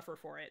don't suffer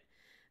for it.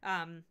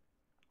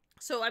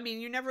 So, I mean,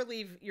 you never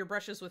leave your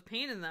brushes with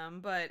paint in them,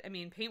 but, I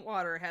mean, paint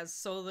water has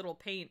so little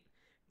paint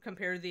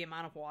compared to the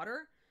amount of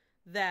water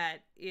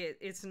that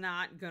it's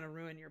not going to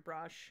ruin your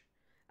brush.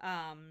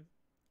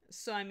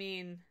 So, I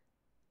mean,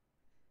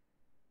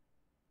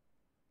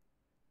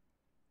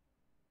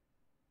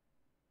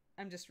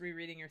 I'm just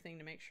rereading your thing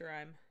to make sure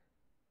I'm...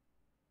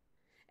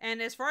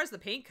 And as far as the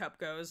paint cup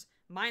goes,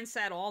 mine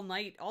sat all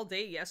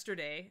day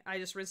yesterday. I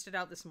just rinsed it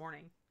out this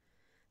morning.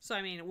 So,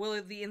 I mean,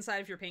 will the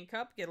inside of your paint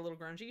cup get a little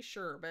grungy?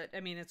 Sure, but,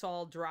 I mean, it's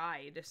all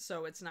dried,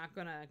 so it's not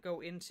going to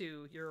go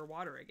into your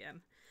water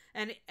again.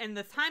 And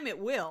the time it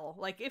will,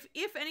 like,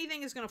 if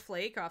anything is going to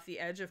flake off the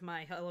edge of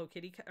my Hello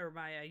Kitty, or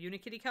my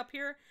Unikitty cup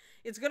here,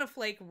 it's going to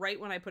flake right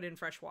when I put in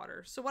fresh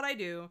water. So what I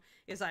do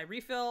is I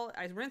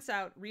rinse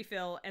out,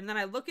 refill, and then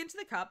I look into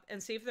the cup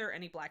and see if there are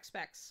any black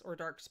specks or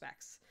dark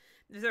specks.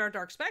 If there are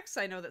dark specks,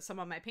 I know that some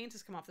of my paint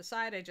has come off the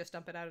side. I just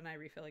dump it out and I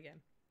refill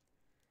again.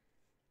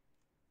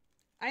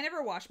 I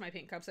never wash my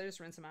paint cups. I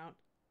just rinse them out.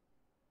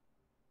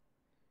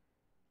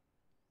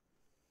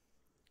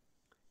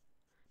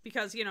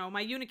 Because, you know,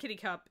 my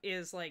Unikitty cup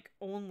is, like,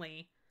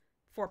 only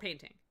for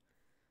painting.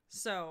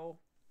 So,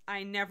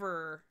 I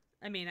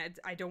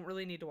don't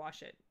really need to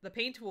wash it. The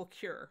paint will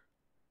cure.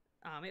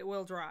 It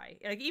will dry.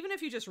 Like, even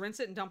if you just rinse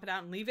it and dump it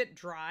out and leave it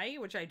dry,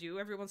 which I do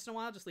every once in a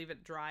while, just leave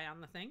it dry on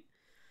the thing.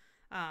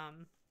 I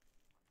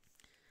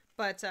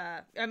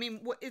mean,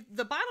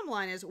 the bottom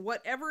line is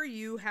whatever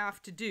you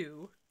have to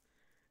do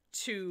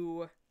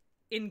to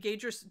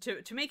engage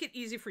to make it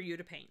easy for you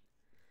to paint.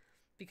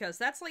 Because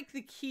that's like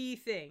the key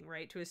thing,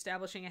 right? To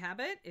establishing a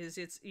habit is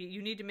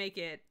you need to make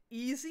it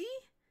easy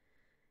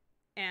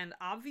and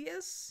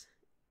obvious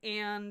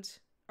and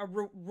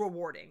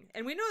rewarding.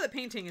 And we know that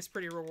painting is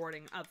pretty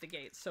rewarding out the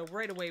gate. So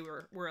right away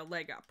we're a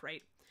leg up,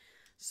 right?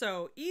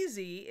 So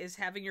easy is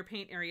having your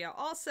paint area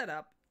all set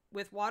up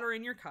with water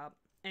in your cup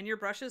and your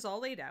brushes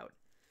all laid out.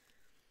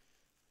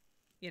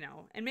 You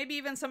know, and maybe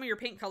even some of your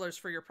paint colors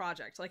for your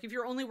project. Like if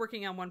you're only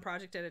working on one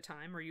project at a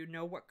time, or you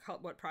know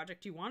what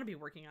project you want to be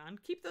working on,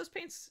 keep those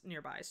paints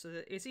nearby so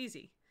that it's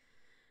easy.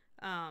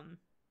 But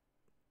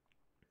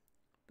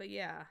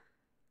yeah,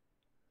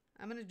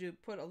 I'm gonna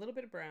put a little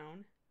bit of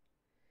brown.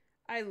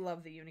 I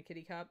love the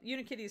Unikitty cup.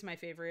 Unikitty is my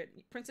favorite.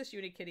 Princess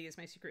Unikitty is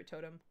my secret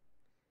totem.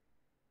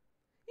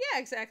 Yeah,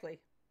 exactly.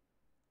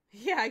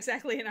 Yeah,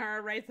 exactly. And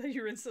right,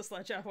 you rinse the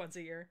sludge off once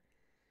a year.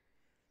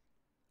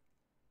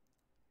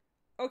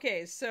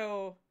 Okay,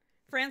 so,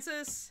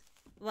 Francis,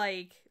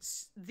 like,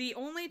 the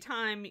only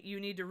time you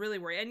need to really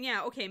worry, and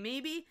yeah, okay,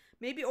 maybe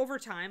over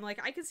time, like,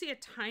 I can see a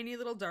tiny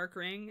little darker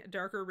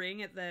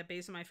ring at the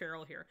base of my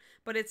ferrule here,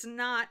 but it's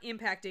not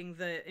impacting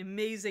the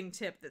amazing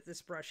tip that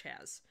this brush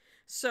has.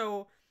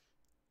 So,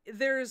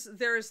 there's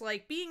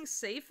like, being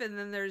safe, and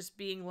then there's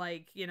being,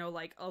 like, you know,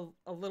 like,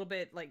 a little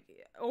bit, like,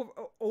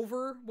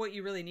 over what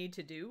you really need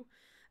to do.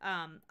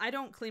 I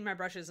don't clean my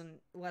brushes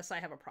unless I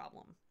have a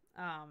problem.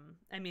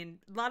 I mean,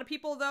 a lot of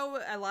people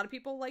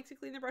like to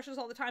clean their brushes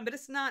all the time, but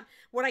it's not,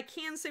 what I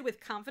can say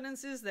with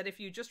confidence is that if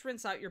you just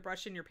rinse out your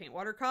brush in your paint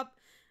water cup,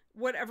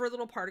 whatever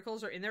little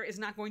particles are in there is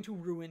not going to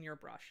ruin your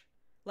brush.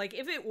 Like,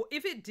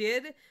 if it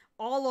did,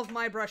 all of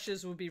my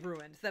brushes would be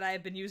ruined that I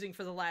have been using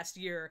for the last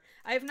year.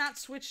 I have not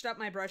switched up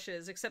my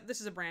brushes, except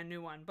this is a brand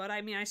new one, but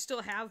I mean, I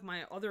still have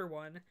my other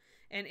one,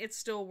 and it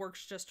still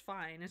works just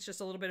fine. It's just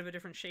a little bit of a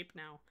different shape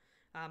now.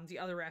 The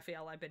other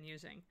Raphael I've been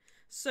using.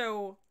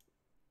 So,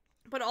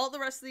 But all the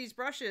rest of these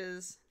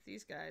brushes,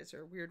 these guys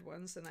are weird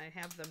ones, and I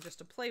have them just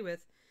to play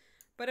with.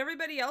 But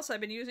everybody else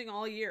I've been using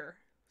all year.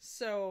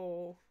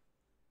 So,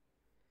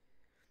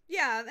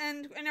 yeah,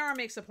 and Nara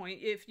makes a point.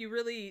 If you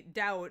really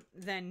doubt,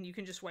 then you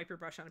can just wipe your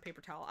brush on a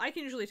paper towel. I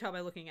can usually tell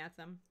by looking at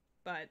them.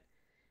 But,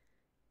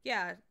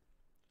 yeah.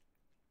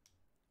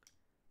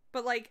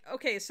 But, like,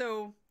 okay,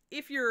 so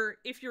if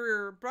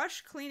your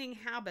brush cleaning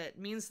habit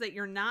means that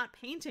you're not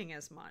painting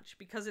as much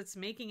because it's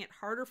making it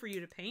harder for you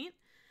to paint,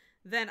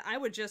 then I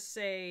would just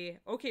say,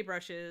 okay,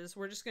 brushes,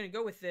 we're just going to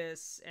go with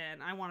this,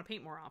 and I want to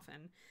paint more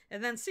often,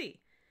 and then see.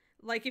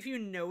 Like, if you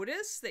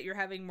notice that you're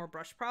having more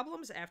brush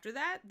problems after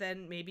that,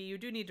 then maybe you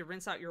do need to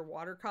rinse out your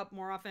water cup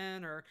more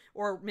often,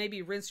 or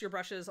maybe rinse your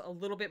brushes a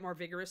little bit more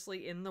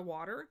vigorously in the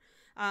water.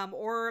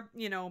 Or,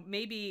 you know,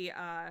 maybe,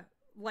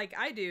 like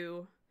I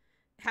do,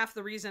 half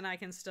the reason I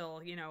can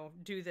still, you know,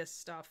 do this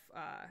stuff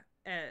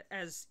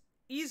as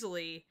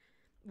easily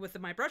with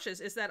my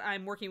brushes is that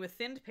I'm working with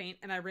thinned paint,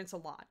 and I rinse a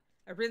lot.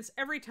 I rinse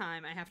every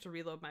time I have to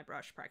reload my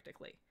brush,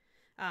 practically.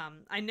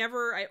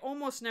 I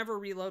almost never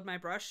reload my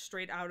brush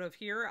straight out of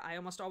here. I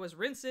almost always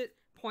rinse it,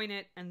 point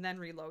it, and then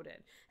reload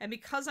it. And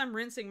because I'm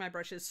rinsing my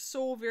brushes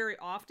so very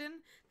often,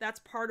 that's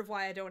part of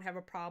why I don't have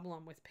a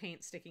problem with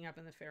paint sticking up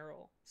in the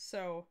ferrule.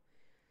 So,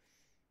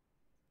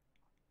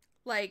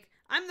 like,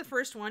 I'm the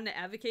first one to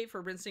advocate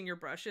for rinsing your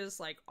brushes,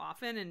 like,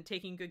 often and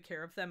taking good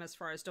care of them as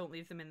far as don't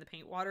leave them in the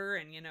paint water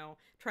and, you know,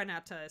 try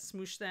not to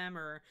smoosh them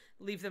or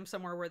leave them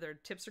somewhere where their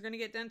tips are going to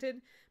get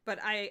dented. But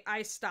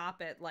I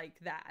stop it like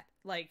that.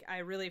 Like, I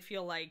really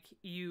feel like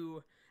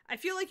you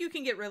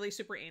can get really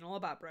super anal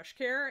about brush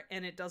care,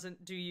 and it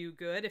doesn't do you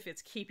good if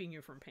it's keeping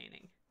you from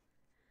painting.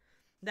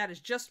 That is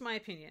just my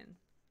opinion.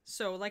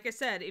 So, like I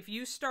said, if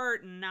you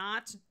start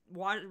not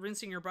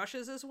rinsing your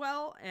brushes as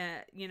well,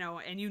 you know,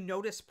 and you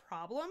notice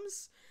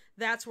problems,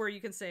 that's where you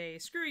can say,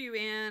 screw you,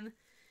 Anne.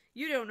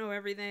 You don't know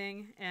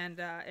everything,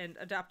 and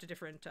adopt a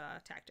different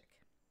tactic.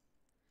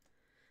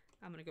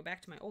 I'm going to go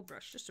back to my old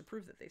brush just to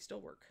prove that they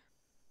still work.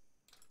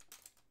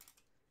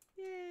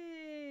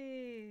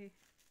 Yay!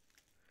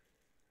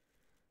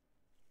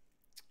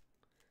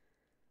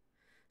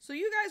 So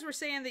you guys were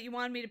saying that you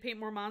wanted me to paint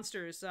more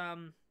monsters.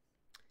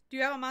 Do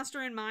you have a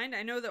monster in mind?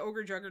 I know the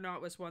Ogre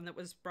Juggernaut was one that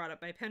was brought up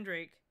by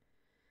Pendrake.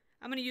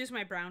 I'm going to use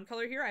my brown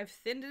color here. I've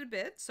thinned it a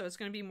bit, so it's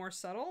going to be more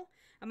subtle.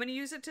 I'm going to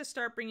use it to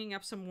start bringing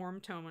up some warm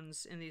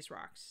tones in these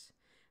rocks.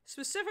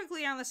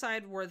 Specifically on the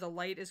side where the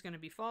light is going to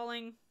be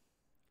falling,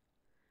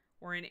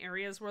 or in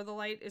areas where the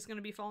light is going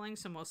to be falling,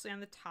 so mostly on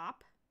the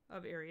top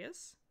of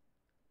areas.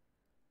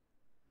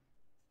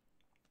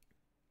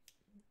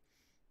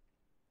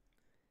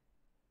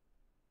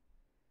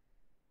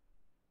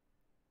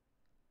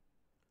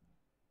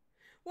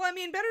 Well, I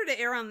mean, better to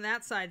err on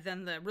that side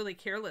than the really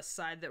careless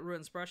side that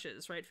ruins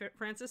brushes, right,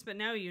 Francis? But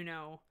now you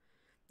know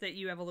that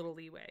you have a little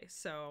leeway,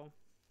 so...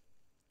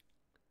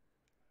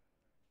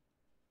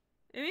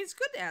 I mean, it's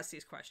good to ask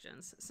these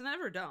questions. It's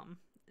never dumb.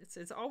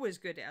 It's always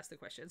good to ask the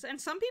questions.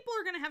 And some people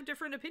are going to have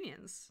different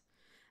opinions.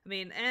 I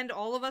mean, and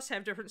all of us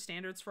have different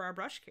standards for our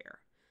brush care.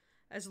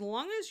 As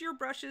long as your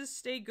brushes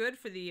stay good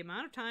for the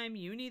amount of time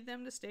you need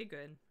them to stay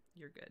good,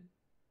 you're good.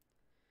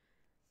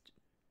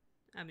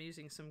 I'm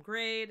using some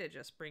gray to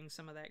just bring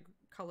some of that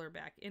color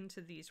back into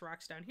these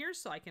rocks down here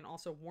so I can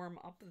also warm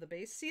up the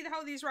base. See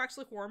how these rocks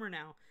look warmer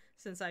now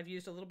since I've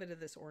used a little bit of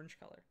this orange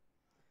color.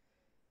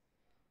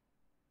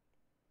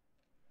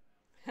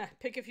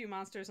 Pick a few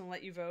monsters and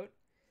let you vote.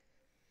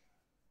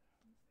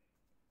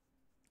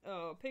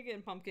 Oh, Pig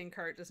and Pumpkin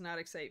Cart does not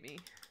excite me.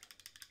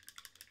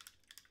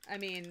 I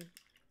mean,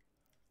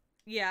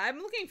 yeah, I'm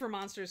looking for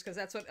monsters because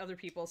that's what other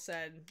people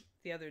said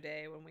the other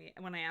day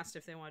when I asked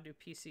if they want to do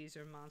PCs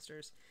or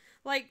monsters.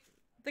 Like,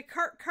 the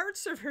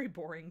carts are very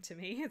boring to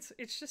me.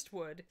 It's just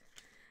wood.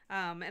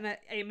 And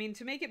I mean,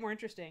 to make it more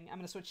interesting, I'm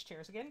going to switch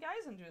chairs again,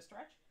 guys, and do a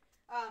stretch.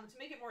 To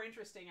make it more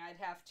interesting,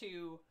 I'd have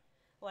to,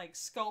 like,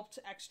 sculpt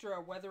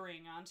extra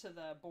weathering onto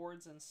the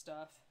boards and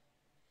stuff.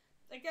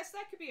 I guess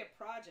that could be a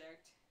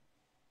project.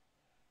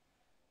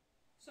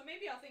 So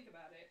maybe I'll think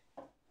about it.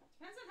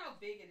 Depends on how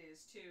big it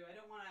is, too. I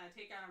don't want to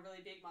take on a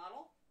really big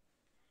model.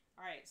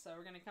 All right, so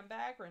we're going to come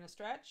back. We're in a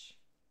stretch.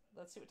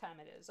 Let's see what time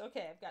it is.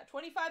 Okay, I've got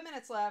 25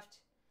 minutes left.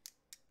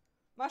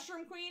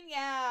 Mushroom Queen?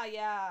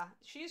 Yeah.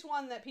 She's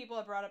one that people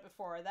have brought up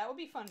before. That would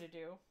be fun to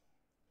do.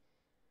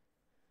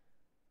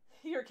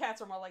 Your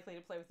cats are more likely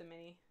to play with the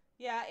mini.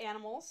 Yeah,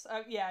 animals.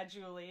 Yeah,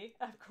 Julie.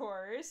 Of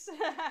course.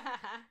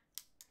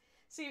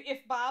 See,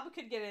 if Bob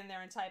could get in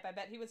there and type, I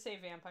bet he would say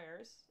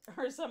vampires.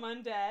 Or some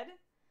undead.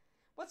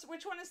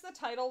 Which one is the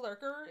title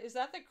lurker? Is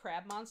that the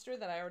crab monster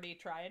that I already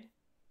tried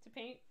to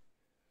paint?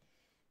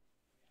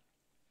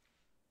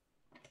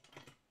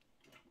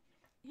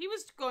 He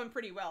was going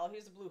pretty well. He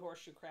was a blue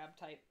horseshoe crab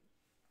type.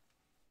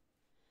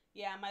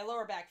 Yeah, my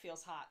lower back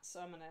feels hot, so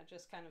I'm going to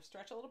just kind of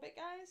stretch a little bit,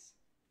 guys.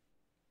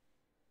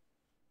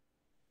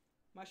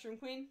 Mushroom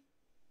Queen?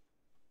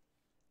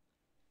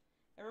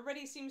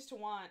 Everybody seems to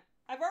want...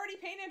 I've already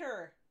painted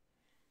her!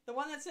 The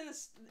one that's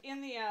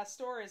in the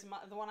store is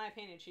the one I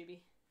painted,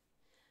 Chibi.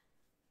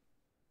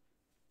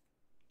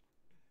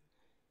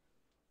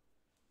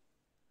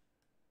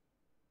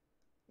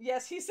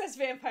 Yes, he says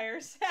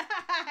vampires.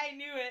 I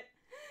knew it.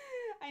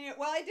 I knew it.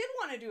 Well, I did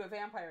want to do a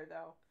vampire,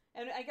 though.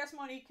 And I guess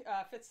Monique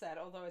fits that,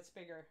 although it's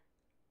bigger.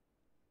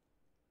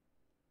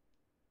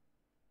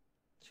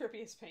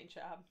 Trippiest paint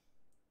job.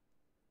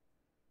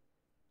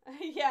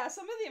 Yeah,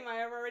 some of them I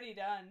have already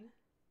done.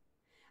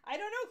 I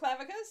don't know,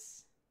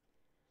 Clavicus.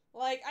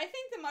 Like, I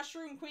think the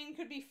Mushroom Queen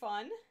could be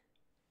fun.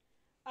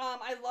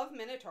 I love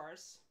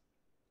Minotaurs.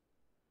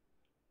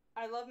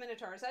 I love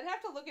Minotaurs. I'd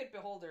have to look at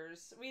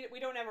Beholders. We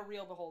don't have a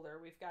real Beholder.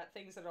 We've got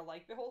things that are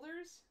like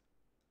Beholders.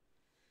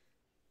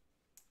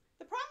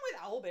 The problem with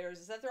owlbears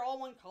is that they're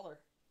all one color.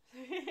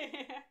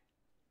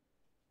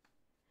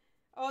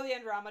 Oh, the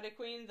Andromeda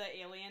Queen, the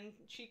alien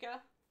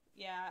Chica.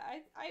 Yeah,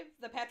 I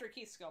the Patrick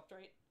Keith sculpt,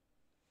 right?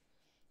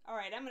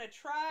 Alright, I'm going to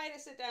try to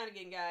sit down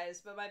again,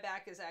 guys, but my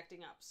back is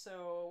acting up.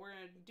 So we're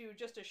going to do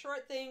just a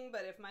short thing,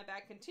 but if my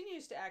back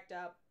continues to act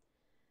up,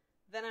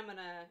 then I'm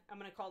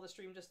gonna call the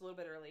stream just a little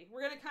bit early.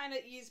 We're going to kind of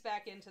ease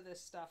back into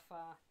this stuff.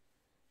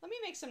 Let me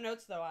make some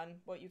notes, though,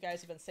 on what you guys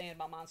have been saying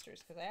about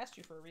monsters, because I asked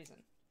you for a reason.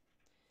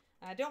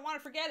 I don't want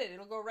to forget it.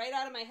 It'll go right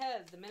out of my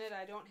head the minute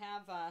I don't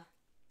have...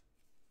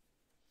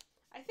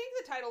 I think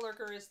the Title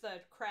Lurker is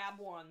the crab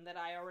one that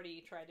I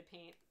already tried to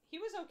paint. He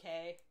was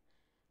okay.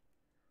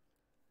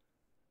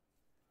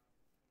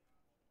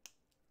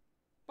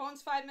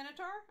 Bones 5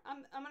 Minotaur?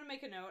 I'm gonna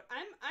make a note.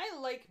 I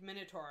like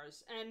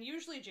Minotaurs, and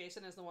usually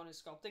Jason is the one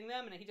who's sculpting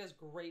them, and he does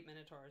great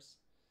Minotaurs.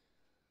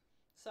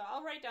 So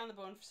I'll write down the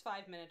Bones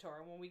 5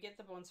 Minotaur when we get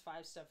the Bones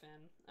 5 stuff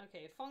in.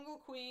 Okay,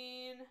 Fungal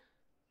Queen.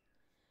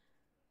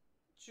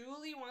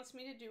 Julie wants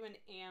me to do an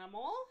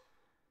animal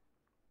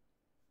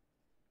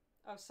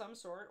of some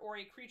sort, or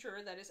a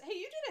creature that is... Hey,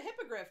 you did a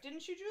hippogriff,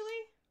 didn't you,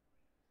 Julie?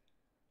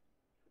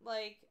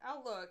 Like,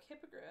 I'll look.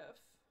 Hippogriff.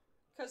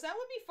 Because that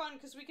would be fun,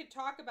 because we could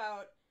talk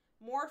about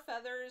more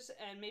feathers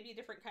and maybe a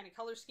different kind of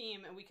color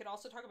scheme, and we could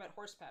also talk about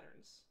horse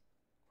patterns.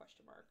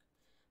 Question mark.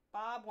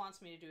 Bob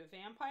wants me to do a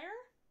vampire.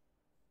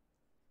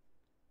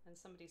 And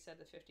somebody said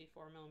the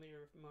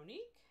 54mm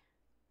Monique.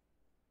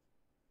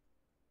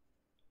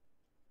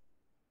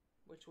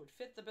 Which would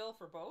fit the bill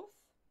for both?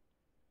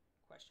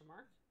 Question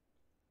mark.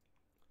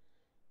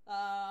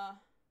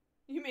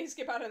 You may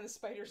skip out on the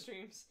spider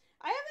streams.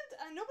 I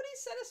haven't, nobody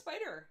said a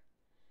spider.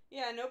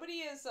 Yeah, nobody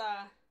is,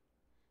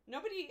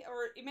 nobody,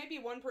 or maybe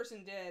one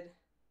person did.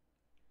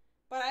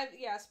 But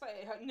yeah,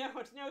 no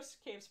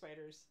cave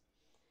spiders.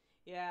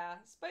 Yeah,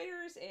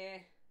 spiders,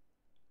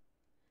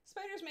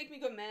 Spiders make me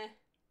go meh.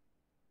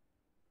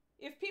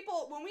 If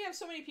people, when we have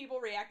so many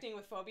people reacting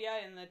with phobia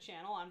in the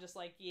channel, I'm just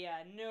like, yeah,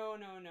 no.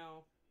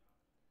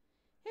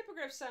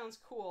 Hippogriff sounds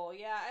cool.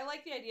 Yeah, I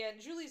like the idea.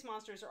 Julie's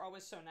monsters are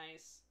always so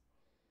nice.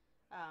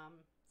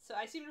 So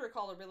I seem to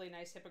recall a really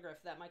nice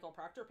hippogriff that Michael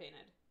Proctor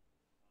painted.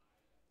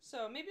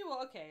 So maybe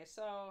okay,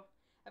 so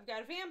I've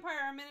got a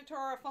vampire, a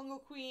minotaur, a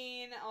fungal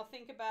queen. I'll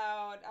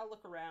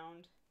look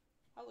around.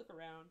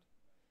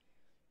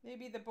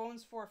 Maybe the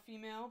Bones 4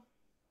 female.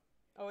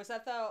 Oh, is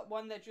that the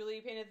one that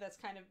Julie painted that's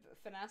kind of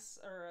finesse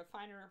or a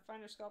finer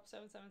sculpt?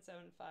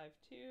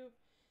 77752.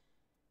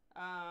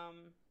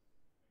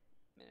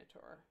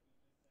 Minotaur.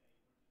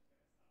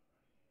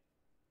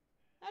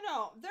 I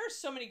know, there's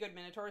so many good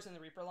Minotaurs in the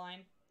Reaper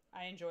line.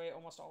 I enjoy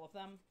almost all of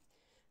them.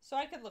 So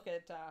I could look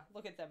at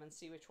them and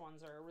see which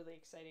ones are really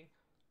exciting.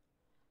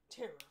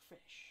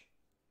 Terrorfish.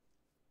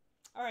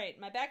 Alright,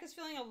 my back is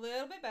feeling a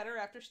little bit better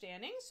after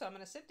standing, so I'm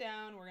going to sit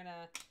down. We're going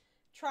to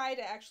try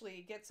to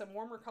actually get some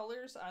warmer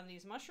colors on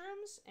these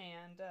mushrooms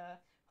and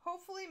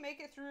hopefully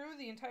make it through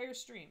the entire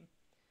stream.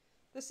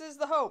 This is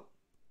the hope.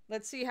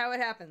 Let's see how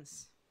it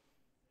happens.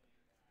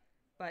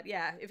 But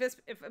yeah,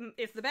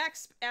 if the back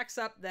acts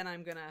up, then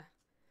I'm gonna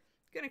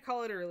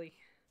call it early.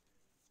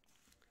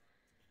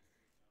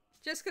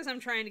 Just because I'm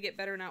trying to get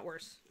better, not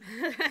worse.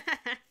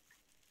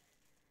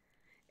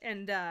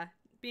 And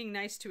being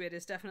nice to it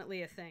is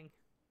definitely a thing.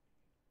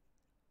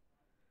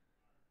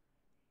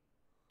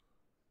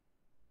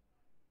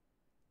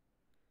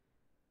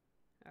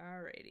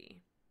 Alrighty.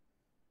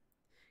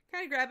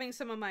 Kind of grabbing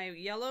some of my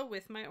yellow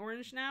with my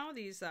orange now.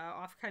 These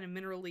off kind of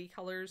mineral-y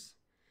colors,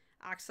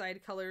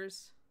 oxide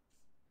colors.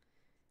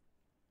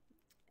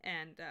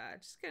 And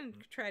just going to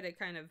try to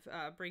kind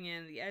of bring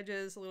in the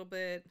edges a little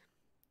bit.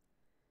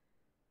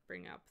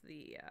 Bring up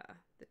the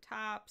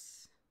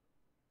tops.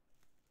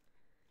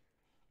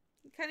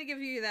 Kind of give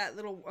you that a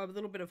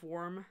little bit of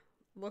warm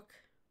look.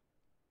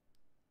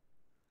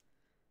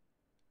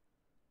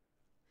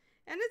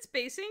 And it's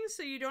basing,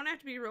 so you don't have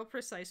to be real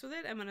precise with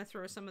it. I'm going to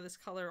throw some of this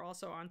color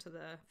also onto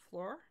the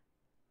floor.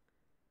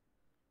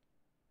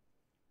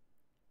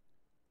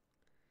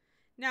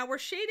 Now we're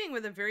shading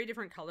with a very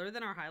different color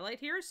than our highlight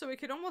here, so it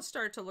could almost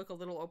start to look a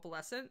little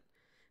opalescent.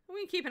 And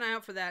we can keep an eye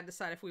out for that and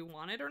decide if we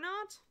want it or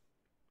not.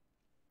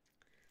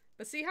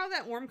 But see how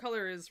that warm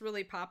color is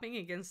really popping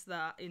against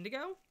the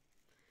indigo?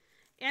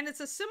 And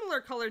it's a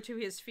similar color to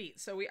his feet,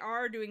 so we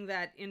are doing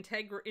that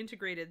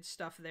integrated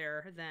stuff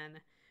there then,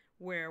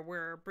 where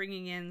we're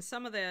bringing in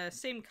some of the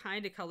same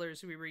kind of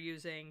colors we were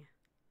using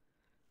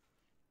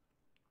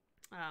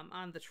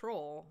on the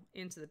troll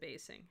into the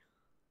basing.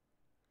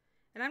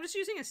 And I'm just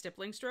using a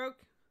stippling stroke.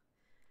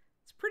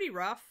 It's pretty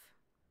rough,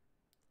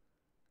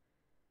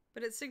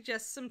 but it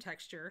suggests some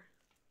texture.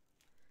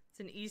 It's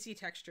an easy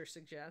texture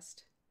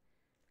suggest.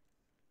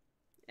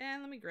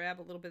 And let me grab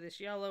a little bit of this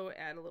yellow,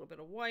 add a little bit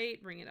of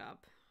white, bring it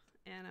up.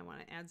 And I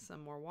want to add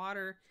some more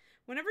water.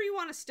 Whenever you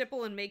want to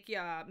stipple and make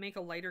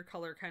a lighter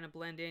color kind of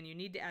blend in, you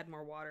need to add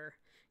more water.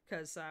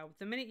 Because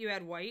the minute you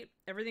add white,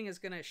 everything is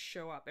going to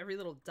show up. Every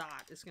little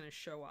dot is going to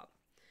show up.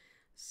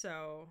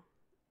 So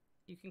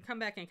you can come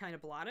back and kind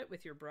of blot it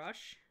with your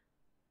brush.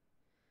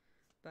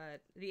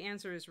 But the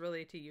answer is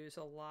really to use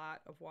a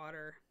lot of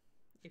water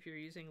if you're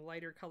using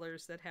lighter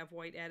colors that have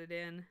white added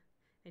in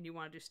and you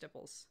want to do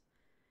stipples.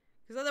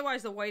 Because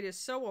otherwise the white is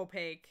so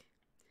opaque,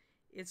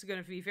 it's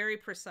going to be very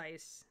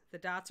precise. The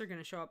dots are going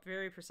to show up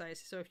very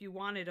precise. So if you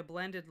wanted a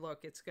blended look,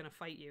 it's going to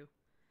fight you.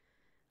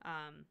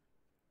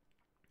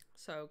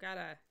 So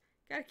gotta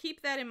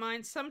keep that in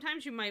mind.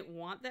 Sometimes you might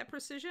want that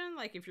precision,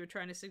 like if you're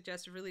trying to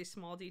suggest really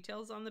small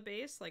details on the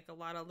base, like a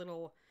lot of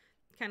little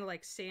kind of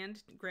like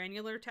sand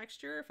granular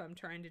texture. If I'm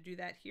trying to do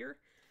that here,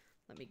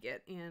 let me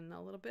get in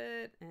a little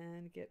bit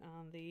and get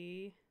on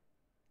the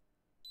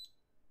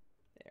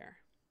there.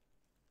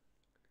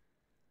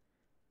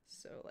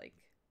 So like,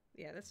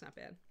 yeah, that's not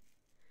bad.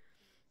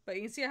 But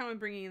you can see how I'm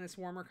bringing in this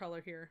warmer color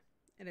here,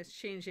 and it's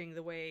changing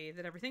the way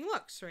that everything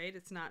looks, right?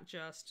 It's not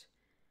just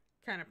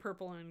kind of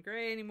purple and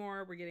gray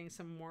anymore. We're getting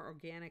some more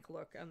organic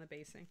look on the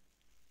basing.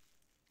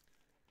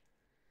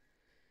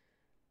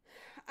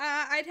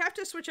 I'd have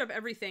to switch up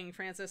everything,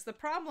 Francis. The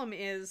problem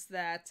is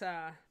that,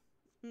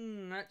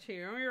 let's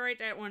see, let me write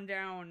that one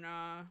down,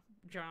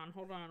 John.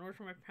 Hold on, where's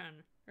my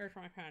pen? There's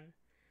my pen.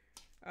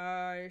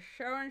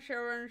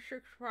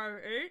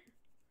 77658.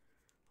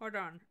 Hold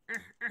on.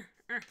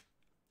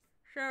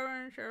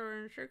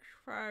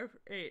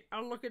 77658.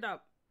 I'll look it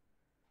up.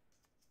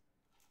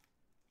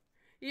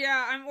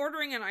 Yeah, I'm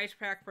ordering an ice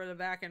pack for the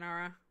back,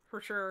 Inara,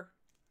 for sure.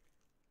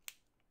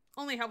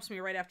 Only helps me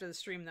right after the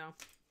stream, though.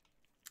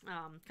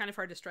 Kind of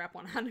hard to strap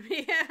one onto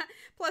me.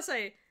 Plus,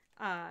 I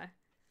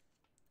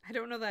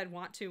don't know that I'd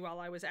want to while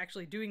I was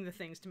actually doing the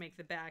things to make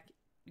the back,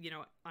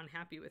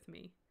 unhappy with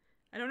me.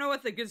 I don't know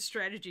what the good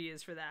strategy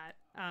is for that.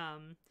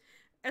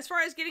 As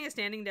far as getting a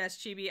standing desk,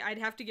 Chibi, I'd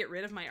have to get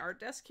rid of my art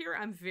desk here.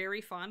 I'm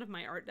very fond of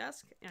my art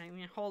desk. I'm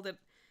going to hold it.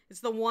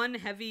 It's the one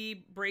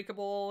heavy,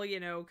 breakable,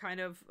 kind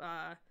of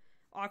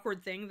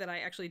awkward thing that I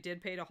actually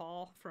did pay to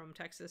haul from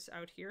Texas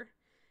out here.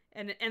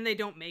 And they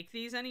don't make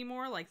these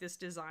anymore, like this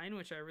design,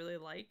 which I really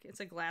like. It's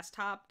a glass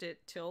topped,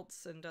 it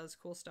tilts and does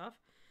cool stuff.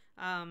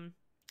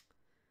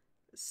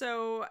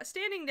 So a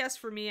standing desk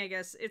for me, I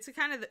guess, it's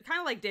kind of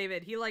like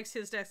David. He likes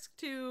his desk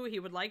too. He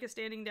would like a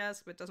standing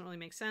desk, but it doesn't really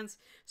make sense.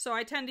 So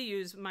I tend to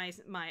use I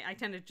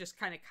tend to just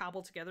kind of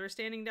cobble together a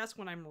standing desk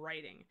when I'm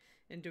writing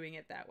and doing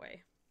it that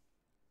way.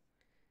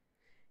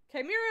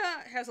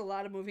 Chimera has a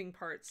lot of moving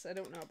parts. I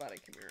don't know about a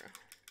Chimera.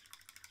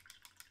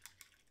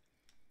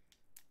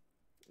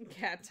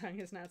 Cat tongue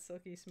is not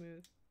silky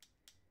smooth.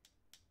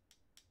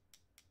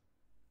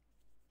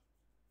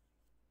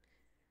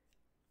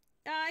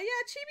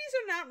 Yeah, chibis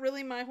are not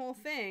really my whole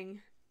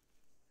thing.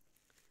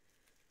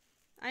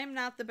 I am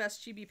not the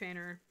best chibi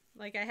painter.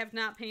 Like, I have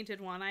not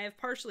painted one. I have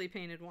partially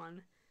painted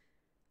one.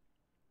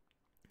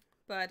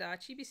 But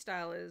chibi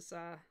style is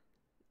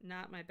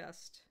not my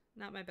best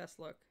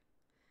look.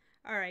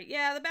 Alright,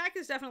 yeah, the back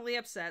is definitely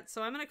upset,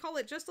 so I'm going to call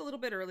it just a little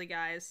bit early,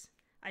 guys.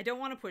 I don't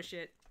want to push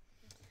it.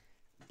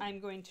 I'm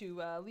going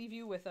to leave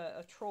you with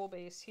a troll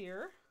base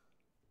here.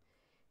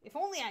 If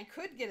only I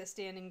could get a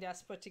standing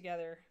desk put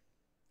together.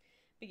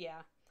 But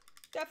yeah,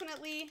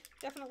 definitely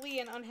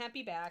an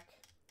unhappy back.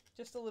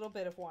 Just a little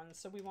bit of one,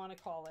 so we want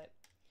to call it.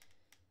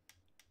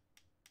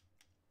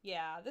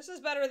 Yeah, this is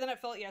better than it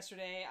felt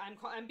yesterday.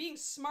 I'm being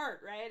smart,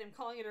 right? I'm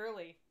calling it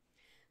early.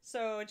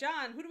 So,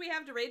 John, who do we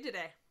have to raid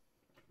today?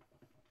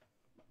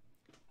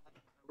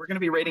 We're going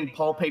to be rating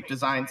Paul Pape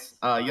Designs.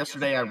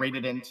 Yesterday, I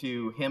raided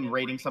into him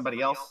raiding somebody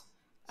else.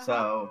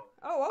 So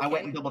okay. I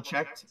went and double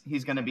checked.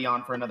 He's going to be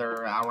on for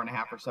another hour and a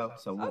half or so.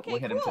 So we'll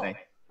hit him today.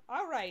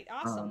 All right.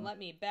 Awesome. Let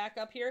me back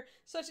up here.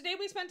 So today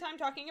we spent time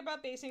talking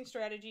about basing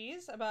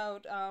strategies,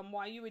 about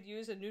why you would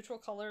use a neutral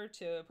color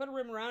to put a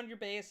rim around your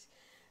base,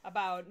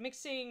 about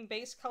mixing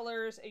base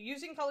colors,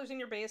 using colors in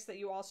your base that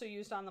you also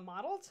used on the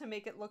model to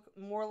make it look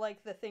more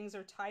like the things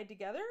are tied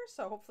together.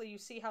 So hopefully you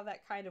see how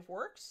that kind of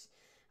works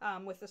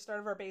with the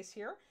start of our base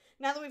here.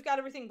 Now that we've got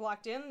everything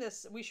blocked in,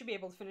 we should be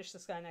able to finish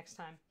this guy next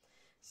time.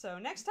 So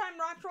next time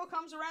Rock Troll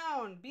comes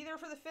around, be there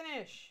for the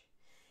finish.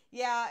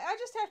 Yeah, I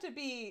just have to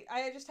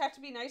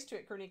be nice to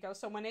it, Kerniko.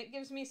 So when it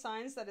gives me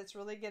signs that it's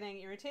really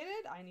getting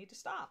irritated, I need to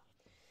stop.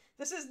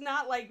 This is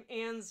not like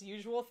Anne's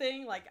usual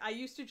thing. Like, I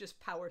used to just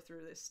power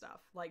through this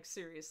stuff, like,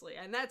 seriously.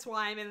 And that's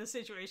why I'm in the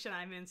situation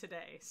I'm in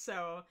today.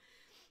 So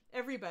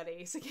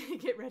everybody,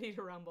 get ready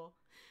to rumble.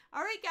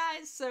 All right,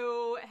 guys,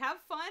 so have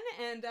fun.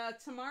 And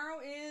tomorrow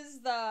is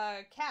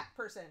the cat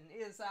person,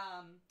 is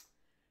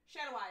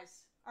Shadow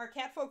Eyes, our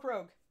Catfolk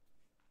Rogue.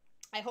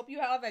 I hope you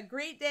have a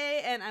great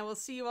day, and I will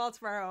see you all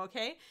tomorrow,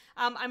 okay?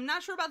 I'm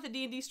not sure about the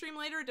D&D stream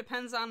later. It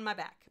depends on my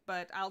back,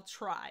 but I'll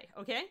try,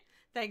 okay?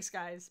 Thanks,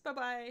 guys.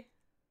 Bye-bye.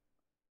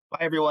 Bye,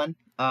 everyone.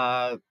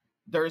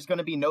 There's going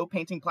to be no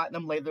painting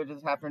platinum later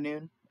this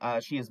afternoon.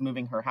 She is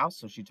moving her house,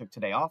 so she took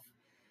today off.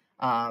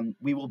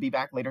 We will be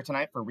back later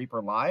tonight for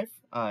Reaper Live.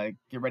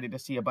 Get ready to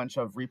see a bunch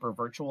of Reaper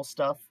virtual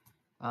stuff.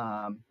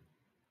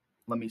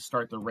 Let me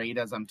start the raid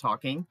as I'm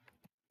talking.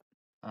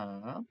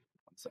 1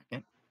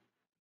 second.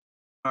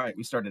 All right,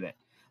 we started it.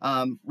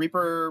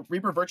 Reaper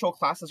virtual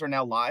classes are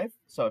now live.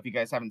 So if you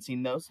guys haven't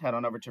seen those, head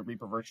on over to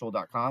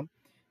reapervirtual.com.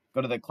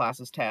 Go to the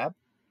classes tab.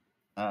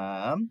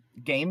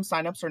 Game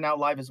signups are now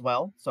live as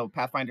well. So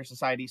Pathfinder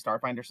Society,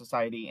 Starfinder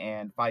Society,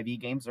 and 5e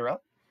games are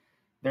up.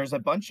 There's a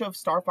bunch of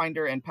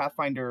Starfinder and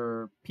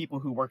Pathfinder people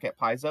who work at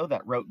Paizo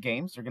that wrote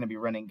games. They're going to be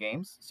running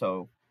games.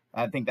 So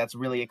I think that's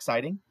really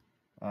exciting.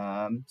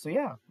 So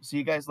yeah, see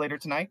you guys later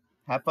tonight.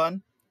 Have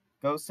fun.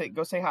 Go say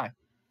hi.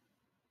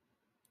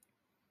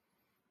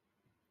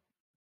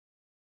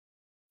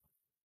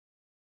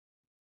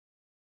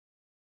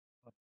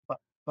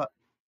 But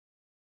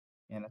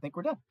and I think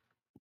we're done.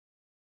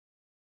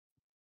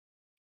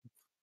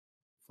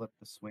 Flip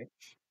the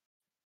switch.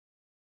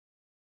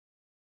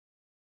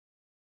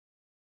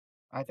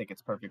 I think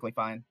it's perfectly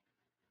fine.